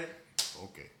 All right.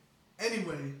 Okay.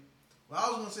 Anyway, what I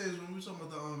was gonna say is when we were talking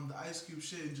about the Ice Cube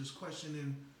shit and just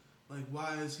questioning like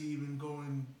why is he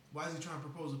trying to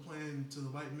propose a plan to the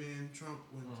white man Trump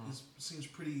when it seems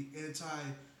pretty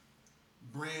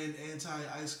anti-brand,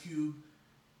 anti-Ice Cube.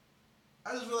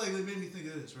 I just feel like they made me think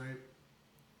of this, right?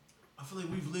 I feel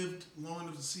like we've lived long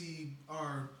enough to see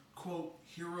our quote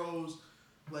heroes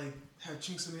like have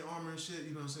chinks in their armor and shit.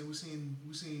 You know what I'm saying?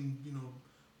 We seen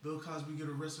Bill Cosby get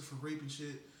arrested for rape and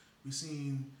shit. We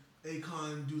seen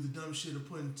Akon do the dumb shit of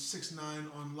putting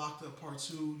 6ix9ine on Locked Up Part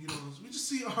 2. You know, we just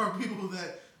see our people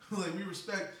that like we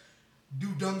respect do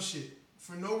dumb shit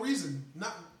for no reason,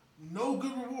 no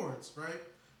good rewards, right?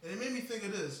 And it made me think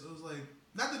of this. It was like,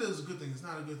 not that it was a good thing. It's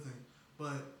not a good thing.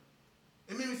 But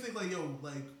it made me think like, yo,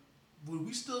 like, would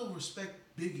we still respect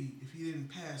Biggie if he didn't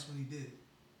pass when he did?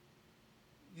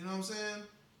 You know what I'm saying?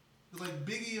 Because like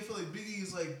Biggie, I feel like Biggie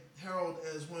is like heralded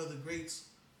as one of the greats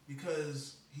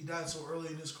because he died so early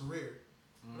in his career.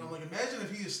 And I'm like, imagine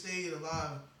if he had stayed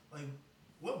alive, like,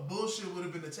 what bullshit would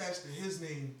have been attached to his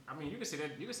name? I mean, you can say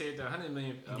that. You can say it to 100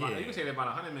 million. You can say that about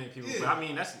 100 million people. Yeah. But I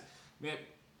mean, that's man.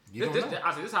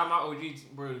 This is how my OGs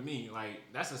were to me. Like,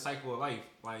 that's a cycle of life.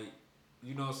 Like,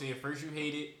 you know what I'm saying? First you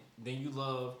hated, then you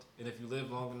loved, and if you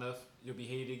live long enough, you'll be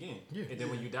hated again. Yeah. And then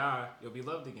when you die, you'll be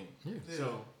loved again. Yeah.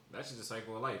 So that's just a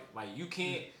cycle of life. Like, you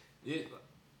can't.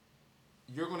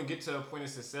 You're gonna get to a point of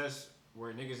success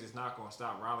where niggas is not gonna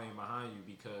stop rallying behind you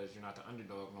because you're not the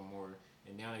underdog no more.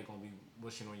 And now they're gonna be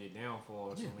wishing on your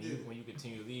downfall. So when you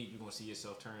continue to lead, you're gonna see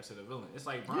yourself turn to the villain. It's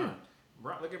like Brian.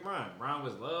 Look at Brian. Brian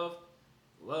was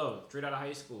loved straight out of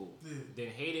high school. Yeah. Then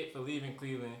hated for leaving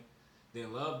Cleveland.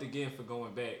 Then loved again for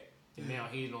going back. And now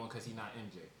hated on because he's not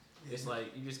MJ. Yeah. It's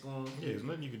like you just going. Yeah, there's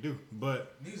nothing you can do.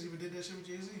 But niggas even did that shit with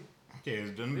Jay-Z.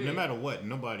 Yeah, no matter what,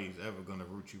 nobody's ever gonna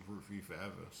root for you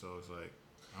forever. So it's like,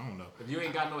 I don't know. If you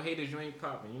ain't got no haters, you ain't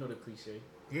popping. You know the cliche.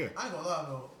 Yeah. I ain't gonna lie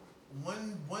though.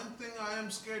 One thing I am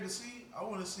scared to see, I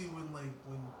want to see when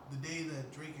the day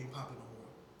that Drake ain't popping no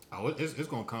more. Oh, it's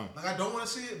gonna come. Like I don't want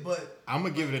to see it, but I'm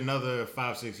gonna give it another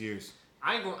 5-6 years.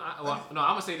 I ain't gonna. I'm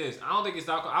gonna say this. I don't think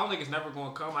it's never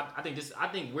gonna come. I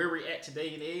think where we're at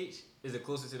today in age is the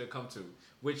closest it'll come to,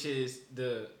 which is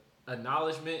the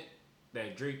acknowledgement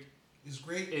that Drake is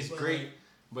great.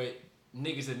 But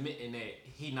niggas admitting that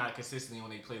he not consistently on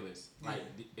their playlist. Like,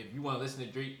 if you want to listen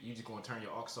to Drake, you just gonna turn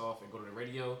your aux off and go to the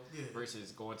radio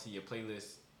versus going to your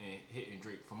playlist and hitting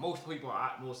Drake. For most people,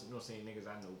 most you know, saying niggas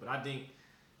I know, but I think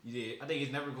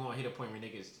it's never gonna hit a point where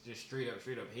niggas just straight up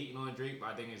hating on Drake. But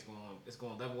I think it's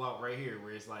gonna level out right here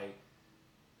where it's like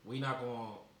we not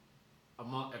gonna.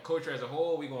 Among a culture as a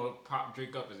whole, we gonna pop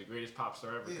Drake up as the greatest pop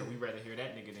star ever because we rather hear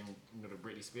that nigga than the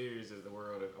Britney Spears of the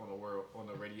world on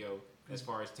the radio as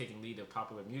far as taking lead of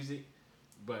popular music.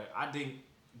 But I think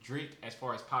Drake, as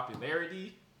far as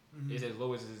popularity, is as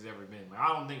low as it's ever been. Like, I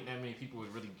don't think that many people was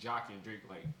really jocking Drake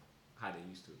like how they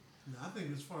used to. No, I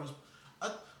think as far as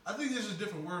I think there's a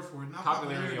different word for it. Not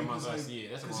popularity among us, that's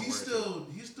a wrong word.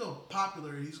 He's still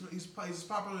popular. He's as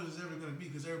popular as ever going to be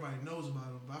because everybody knows about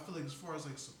him. But I feel like as far as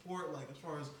like support, like as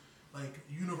far as like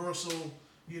universal,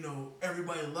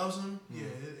 everybody loves him. Yeah,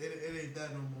 it ain't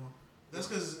that no more. That's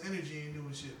because his energy ain't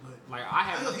doing shit. But like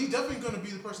he's definitely going to be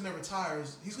the person that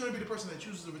retires. He's going to be the person that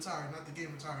chooses to retire, not the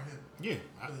game retire him. Yeah,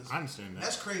 I understand that.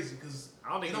 That's crazy because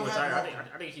I don't think he'll retire.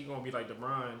 I think he's going to be like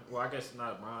LeBron. Well, I guess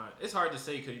not LeBron. It's hard to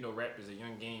say because rap is a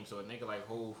young game. So a nigga like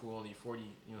Hov, who only 40,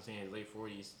 his late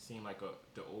 40s, seem like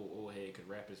the old head because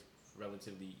rap is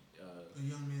relatively a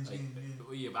young man's game.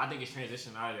 Yeah, but I think it's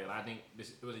transitioned out of that. I think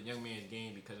it was a young man's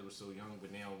game because it was so young,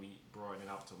 but now we broaden it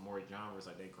out to more genres.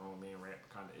 Like that grown man rap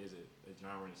kind of is a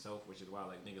genre in itself, which is why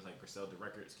like niggas like Griselda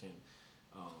Records can.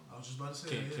 I was just about to say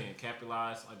can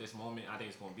capitalize on this moment. I think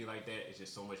it's gonna be like that. It's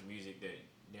just so much music that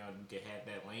now you can have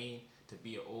that lane to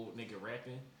be an old nigga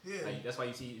rapping. Yeah, like, that's why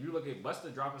you see you look at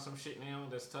Busta dropping some shit now.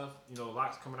 That's tough.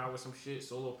 Locks coming out with some shit,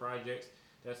 solo projects.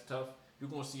 That's tough. You're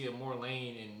gonna see a more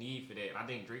lane and need for that. And I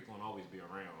think Drake gonna always be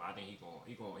around. I think he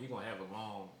gonna have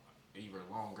a even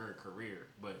longer career,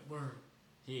 but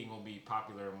he ain't gonna be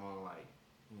popular among like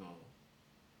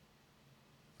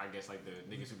I guess like the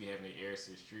niggas who be having their airs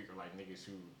to the street or like niggas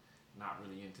who not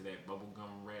really into that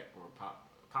bubblegum rap or pop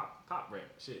rap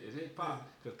shit. Is it pop?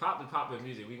 Because pop is popular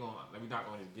music. We not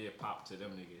gonna just give pop to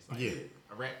them niggas. Like,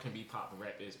 a rap can be pop and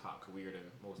rap is pop. Cause we're the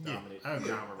most dominant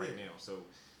genre right now. So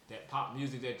that pop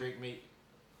music that Drake made.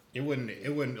 It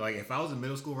wouldn't like if I was in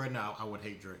middle school right now, I would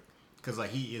hate Drake. Cause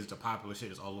like he is the popular shit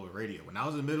that's all over radio. When I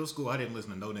was in middle school, I didn't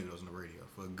listen to no nigga that was on the radio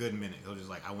for a good minute. It was just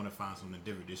like I want to find something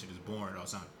different. This shit is boring. It all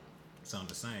sound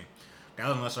the same. That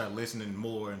was when I started listening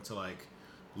more into like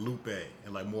Lupe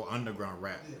and like more underground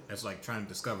rap. Yeah. That's like trying to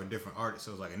discover different artists.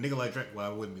 So it was like a nigga like Drake,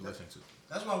 well, I wouldn't be listening to.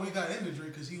 That's why we got into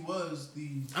Drake, because he was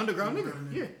the underground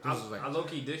nigga. Yeah, I low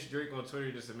key dissed Drake on Twitter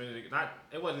just a minute ago.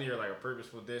 It wasn't even like a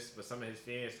purposeful diss, but some of his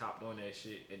fans hopped on that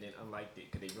shit and then unliked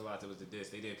it because they realized it was a diss.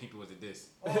 They didn't people was a diss.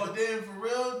 Oh damn, for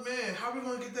real, man! How we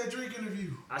gonna get that Drake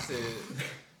interview?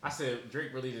 I said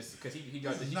Drake really just because he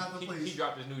dropped this he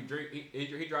dropped his new Drake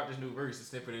he dropped his new verse, a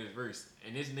snippet of his verse,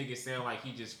 and this nigga sound like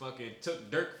he just fucking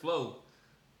took Dirk flow.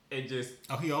 And just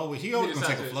he always gonna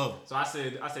take a flow. So I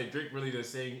said Drake really does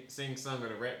sing song of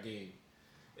the rap game,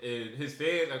 and his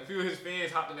fans, a few of his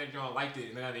fans hopped in that joint, liked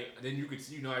it, and then you could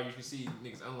how you can see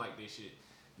niggas unlike this shit.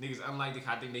 Niggas unlike it.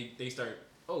 I think they start.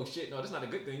 Oh shit! No, that's not a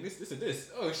good thing. This is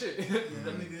this. Oh shit! Yeah,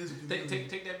 that nigga is a good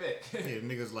take that back. Yeah,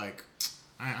 niggas like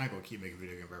I ain't gonna keep making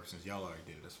video game references. Y'all already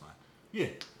did it. That's fine. Yeah,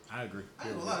 I agree. I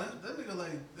ain't gonna lie. That nigga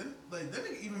that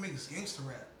nigga even makes gangster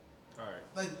rap. Alright.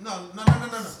 Like no.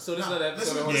 So this is not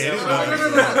episode. I'm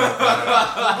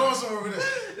going somewhere with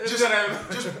this.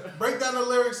 Just break down the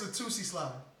lyrics of Tootsie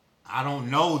Slide. I don't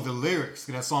know the lyrics.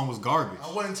 That song was garbage.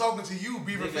 I wasn't talking to you,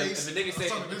 Beaverface. If a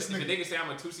nigga say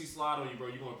I'm a Tootsie Slide on you, bro,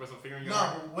 you gonna press a finger in your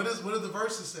eye? What do the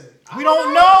verses say? We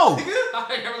don't know.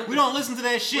 We don't listen to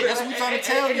that shit. That's what we trying to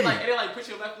tell you. They like push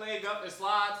your left leg up and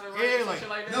slide to the right, shit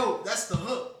like that. No, that's the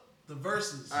hook. The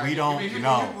verses. Right, we don't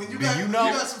know. When you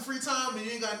got some free time and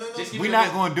you ain't got nothing. We're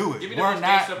not going to do it. We're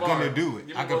not going to do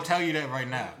it. I can tell you that right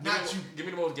now. Not you. Give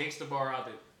me the most gangster bar out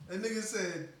there. That nigga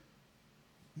said,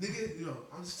 nigga,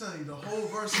 I'm just telling you, the whole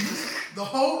verse the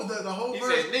whole he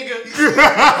verse. Said, nigga.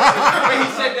 When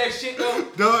he said that shit though.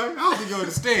 Dog, I don't think you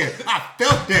understand. I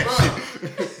felt that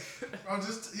shit. I'm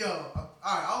just, alright,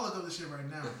 I'll look up this shit right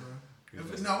now, bro.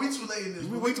 No, we too late in this.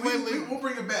 We'll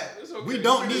bring it back. Okay. We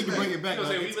don't need to bring it back. You know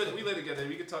what I'm saying? We let it get there.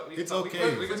 We can talk. It's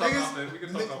okay. We can talk off it. We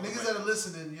can talk off niggas that are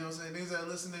listening, you know what I'm saying? Niggas that are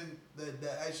listening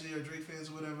that actually are Drake fans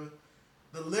or whatever.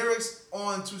 The lyrics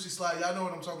on Tootsie Slide, y'all know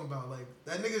what I'm talking about. Like,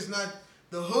 that nigga's not,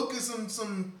 the hook is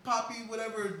some poppy,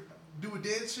 whatever, do a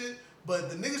dance shit.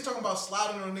 But the niggas talking about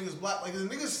sliding on niggas' block. Like, the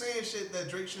niggas saying shit that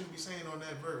Drake shouldn't be saying on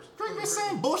that verse. Drake been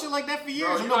saying bullshit like that for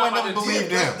years. Bro, nobody never believed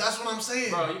that. That's what I'm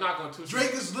saying. Bro, you're not going to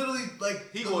Drake is literally,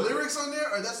 like, the lyrics on there,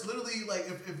 or that's literally, like,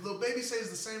 if Lil Baby says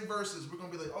the same verses, we're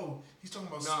going to be like, oh, he's talking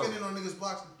about spinning on niggas'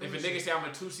 blocks. If a nigga say I'm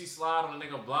a Tootsie Slide on a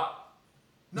nigga block.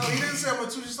 No, he didn't say I'm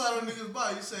a Tootsie Slide on a nigga's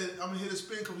block. He said I'm going to hit a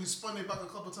spin because he spun it back a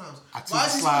couple times. Why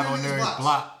is he slide on their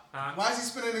block? Huh? Why is he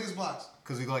spinning niggas' blocks?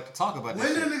 Because we like to talk about that.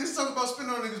 When do niggas talk about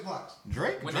spinning on niggas' blocks?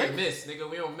 Drake? When they miss, nigga,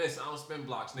 we don't miss. I don't spin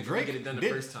blocks, nigga. Drake we get it done the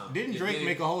first time. Didn't Drake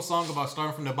make a whole song about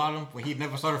starting from the bottom when he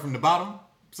never started from the bottom?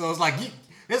 So it's like,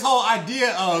 this whole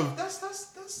idea of... That's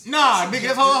nigga,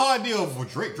 this whole idea of, well,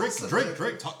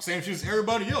 Drake talk same shit as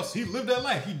everybody else. He lived that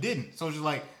life. He didn't. So it's just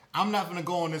like, I'm not gonna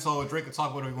go on this whole Drake and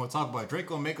talk about what we want to talk about. Drake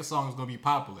gonna make a song that's gonna be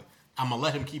popular. I'm gonna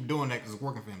let him keep doing that because it's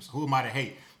working for him. So who am I to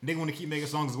hate? Nigga want to keep making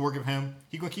songs that's working for him.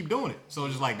 He gonna keep doing it. So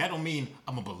it's just like, that don't mean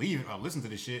I'm gonna believe it or listen to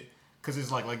this shit. Cause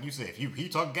it's like you said, if he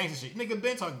talk gangster shit, nigga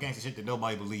been talking gangster shit that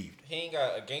nobody believed. He ain't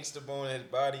got a gangster bone in his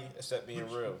body except being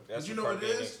real. That's you know what it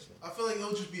is? I feel like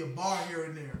it'll just be a bar here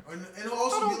and there, and it'll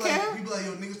also be like,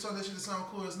 yo, niggas talk that shit to sound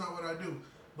cool. That's not what I do.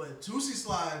 But Tootsie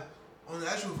Slide on the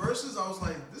actual verses, I was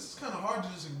like, this is kind of hard to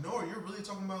just ignore. You're really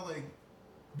talking about like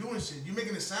doing shit. You're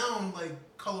making it sound like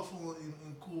colorful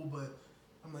and cool, but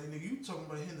I'm like, nigga, you talking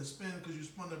about hitting the spin because you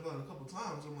spun that blood a couple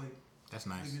times. I'm like, that's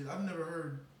nice. Nigga, I've never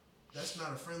heard. That's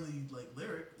not a friendly like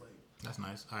lyric. Like, that's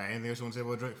nice. All right, anything else you want to say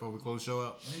about Drake before we close the show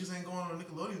out? Niggas ain't going on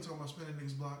Nickelodeon talking about spinning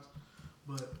niggas' blocks.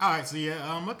 But all right, so yeah,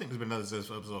 I think there's been another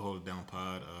successful episode of Hold It Down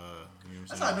Pod. You know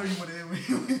that's how I know you went in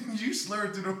when you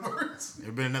slurred through the words.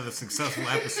 There's been another successful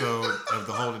episode of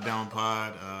the Hold It Down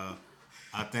Pod.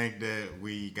 I think that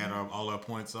we got all our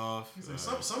points off. He's like,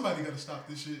 somebody got to stop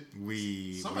this shit.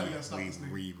 Somebody got to stop this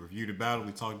nigga. We reviewed the battle.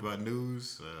 We talked about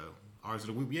news, artists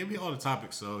of the week. Yeah, we had all the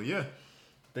topics. So yeah,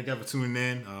 thank you for tuning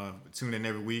in. Tune in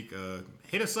every week.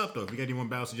 Hit us up though. If you got any more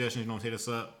battle suggestions, you don't hit us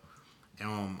up.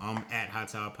 I'm at High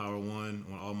Tower Power 1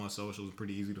 on all my socials.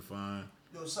 Pretty easy to find.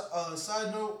 Yo,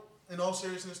 side note, in all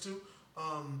seriousness too,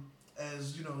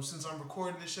 as you know, since I'm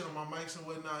recording this shit on my mics and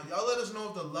whatnot, y'all let us know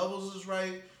if the levels is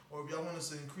right. Or if y'all want us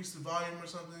to increase the volume or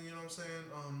something, you know what I'm saying?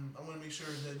 I want to make sure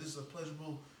that this is a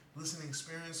pleasurable listening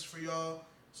experience for y'all.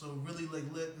 So really, like,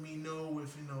 let me know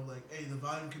if, you know, like, hey, the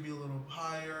volume could be a little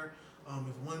higher.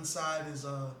 If one side is,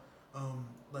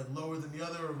 like, lower than the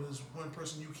other, or if there's one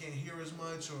person you can't hear as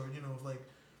much, or, you know, if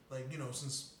like, you know,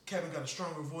 since Kevin got a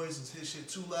stronger voice, is his shit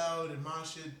too loud and my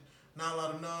shit not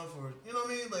loud enough, or you know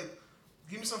what I mean? Like,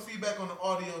 give me some feedback on the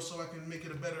audio so I can make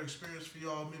it a better experience for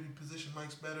y'all. Maybe position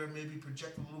mics better, maybe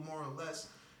project a little more or less.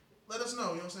 Let us know, you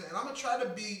know what I'm saying? And I'm gonna try to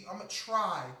be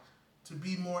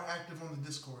more active on the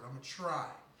Discord. I'm gonna try.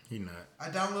 He not. I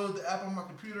downloaded the app on my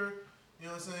computer, you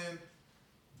know what I'm saying?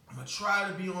 I'm gonna try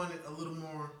to be on it a little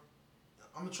more.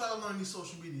 I'm gonna try to learn these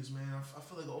social medias, man. I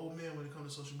feel like an old man when it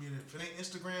comes to social media. If it ain't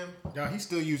Instagram, Y'all, he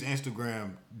still use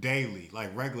Instagram daily,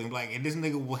 like regularly. Like, and this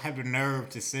nigga will have the nerve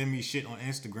to send me shit on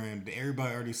Instagram that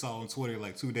everybody already saw on Twitter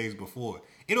like 2 days before.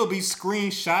 It'll be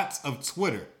screenshots of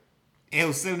Twitter. And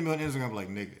he'll send me on Instagram like,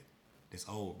 nigga, it's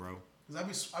old, bro. Cause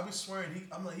I be swearing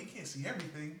I'm like, he can't see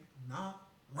everything. Nah,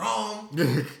 wrong,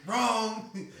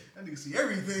 wrong. That nigga see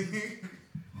everything.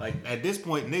 Like, at this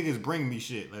point, niggas bring me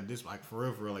shit. Like, this, like,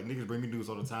 for real. Like, niggas bring me news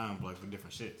all the time, like, for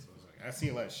different shit. So, it's like, I see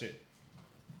a lot of shit.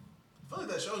 I feel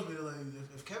like that shows me that, like,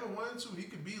 if Kevin wanted to, he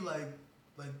could be, like,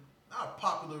 not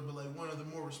popular, but, like, one of the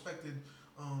more respected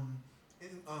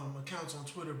accounts on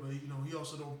Twitter. But, you know, he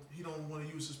also don't want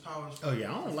to use his powers. Oh,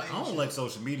 yeah, I don't like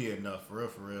social media enough, for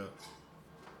real.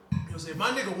 You know what I'm saying?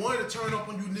 My nigga wanted to turn up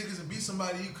on you niggas and be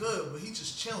somebody he could, but he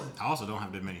just chilling. I also don't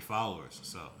have that many followers,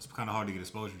 so it's kind of hard to get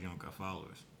exposure if you don't got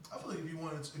followers. I feel like if you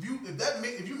wanted to, if you made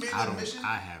that a mission,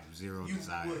 I have zero you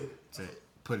desire would. to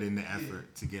put in the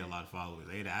effort to get a lot of followers.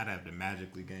 I'd have to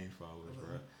magically gain followers,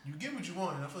 bro. You get what you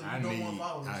want, and I feel like you don't want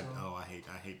followers.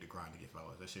 I hate the grind to get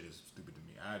followers. That shit is stupid to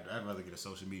me. I'd rather get a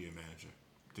social media manager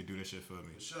to do that shit for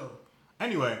me. For sure.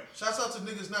 Anyway, Shouts out to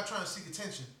niggas not trying to seek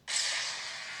attention.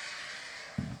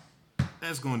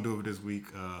 that's going to do it for this week.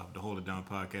 The Hold It Down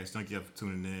podcast. Thank you for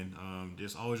tuning in.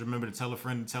 Just always remember to tell a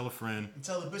friend to tell a friend. And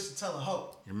tell a bitch to tell a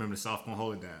hoe. And remember, the South gonna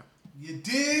hold it down. You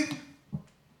dig?